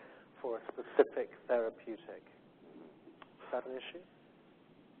markers for a specific therapeutic? Is that an issue?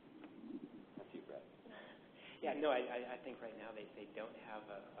 That's you, Brad. Yeah, no, I think right now they don't have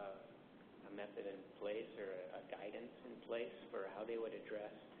a method in place or a guidance in place for how they would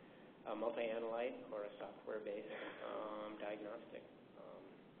address a multi-analyte or a software-based diagnostic.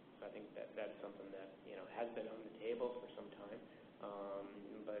 So I think that's something that has been on the table for some time,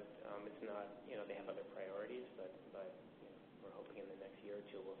 but it's not. They have other priorities, but we're hoping in the next year or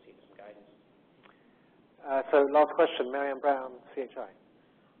two we'll see some guidance. So last question, Marianne Brown, CHI.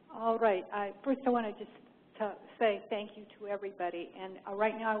 All right. First, I want to just say thank you to everybody, and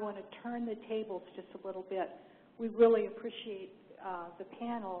right now I want to turn the tables just a little bit. We really appreciate the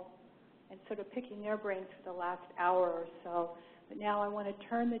panel and sort of picking their brains for the last hour or so. But now I want to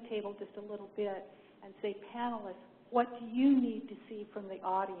turn the table just a little bit and say, panelists, what do you need to see from the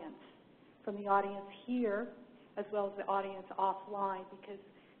audience here, as well as the audience offline, because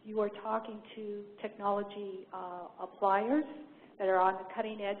you are talking to technology appliers that are on the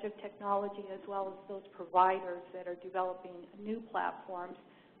cutting edge of technology, as well as those providers that are developing new platforms.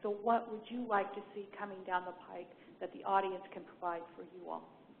 So what would you like to see coming down the pike that the audience can provide for you all?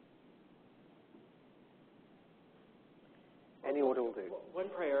 Any order will do.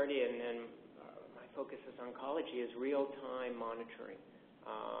 One priority, and my focus is oncology, is real-time monitoring.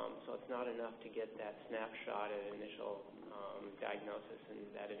 So it's not enough to get that snapshot at initial diagnosis and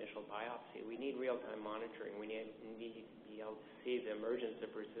that initial biopsy. We need real-time monitoring. We need to be able to see the emergence of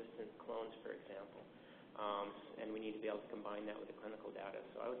resistant clones, for example, and we need to be able to combine that with the clinical data.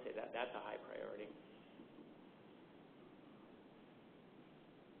 So I would say that that's a high priority.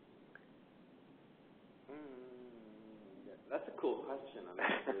 That's a cool question.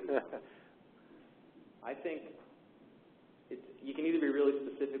 I think you can either be really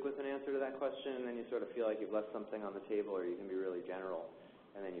specific with an answer to that question, and then you sort of feel like you've left something on the table, or you can be really general,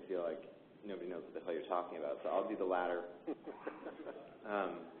 and then you feel like nobody knows what the hell you're talking about. So I'll do the latter.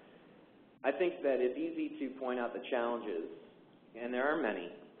 I think that it's easy to point out the challenges, and there are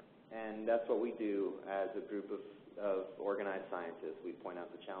many, and that's what we do as a group of organized scientists. We point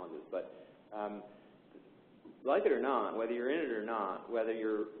out the challenges, but like it or not, whether you're in it or not, whether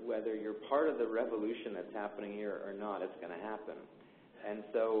you're part of the revolution that's happening here or not, it's going to happen. And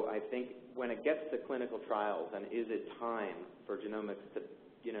so I think when it gets to clinical trials, and is it time for genomics to,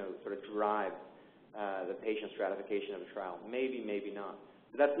 sort of drive the patient stratification of a trial? Maybe, maybe not.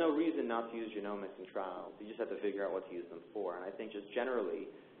 But that's no reason not to use genomics in trials. You just have to figure out what to use them for. And I think just generally,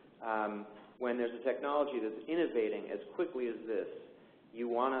 when there's a technology that's innovating as quickly as this, you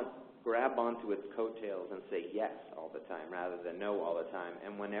want to grab onto its coattails and say yes all the time rather than no all the time.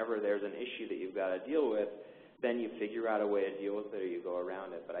 And whenever there's an issue that you've got to deal with, then you figure out a way to deal with it or you go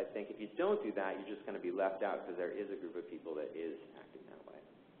around it. But I think if you don't do that, you're just going to be left out because there is a group of people that is acting that way.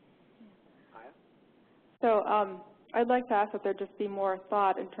 So I'd like to ask that there just be more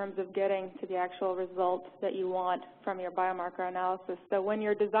thought in terms of getting to the actual results that you want from your biomarker analysis. So when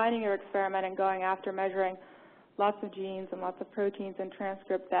you're designing your experiment and going after measuring lots of genes and lots of proteins and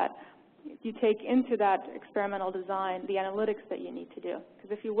transcript, that you take into that experimental design the analytics that you need to do.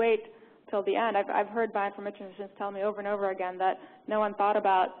 Because if you wait till the end, I've heard bioinformaticians tell me over and over again that no one thought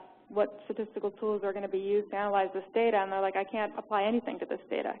about what statistical tools are going to be used to analyze this data, and they're like, I can't apply anything to this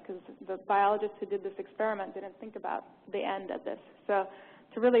data because the biologists who did this experiment didn't think about the end of this. So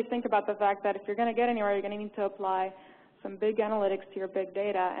to really think about the fact that if you're going to get anywhere, you're going to need to apply some big analytics to your big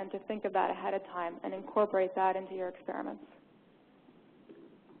data, and to think of that ahead of time and incorporate that into your experiments.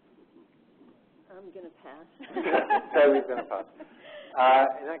 I'm going to pass. Terry's going to pass.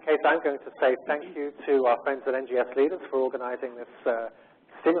 In that case, I'm going to say thank you to our friends at NGS Leaders for organizing this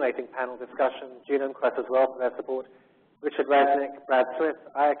stimulating panel discussion, Genome Quest as well for their support, Richard Resnick, Brad Smith,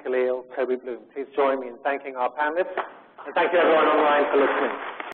 Aya Khalil, Toby Bloom. Please join me in thanking our panelists, and thank you everyone online for listening.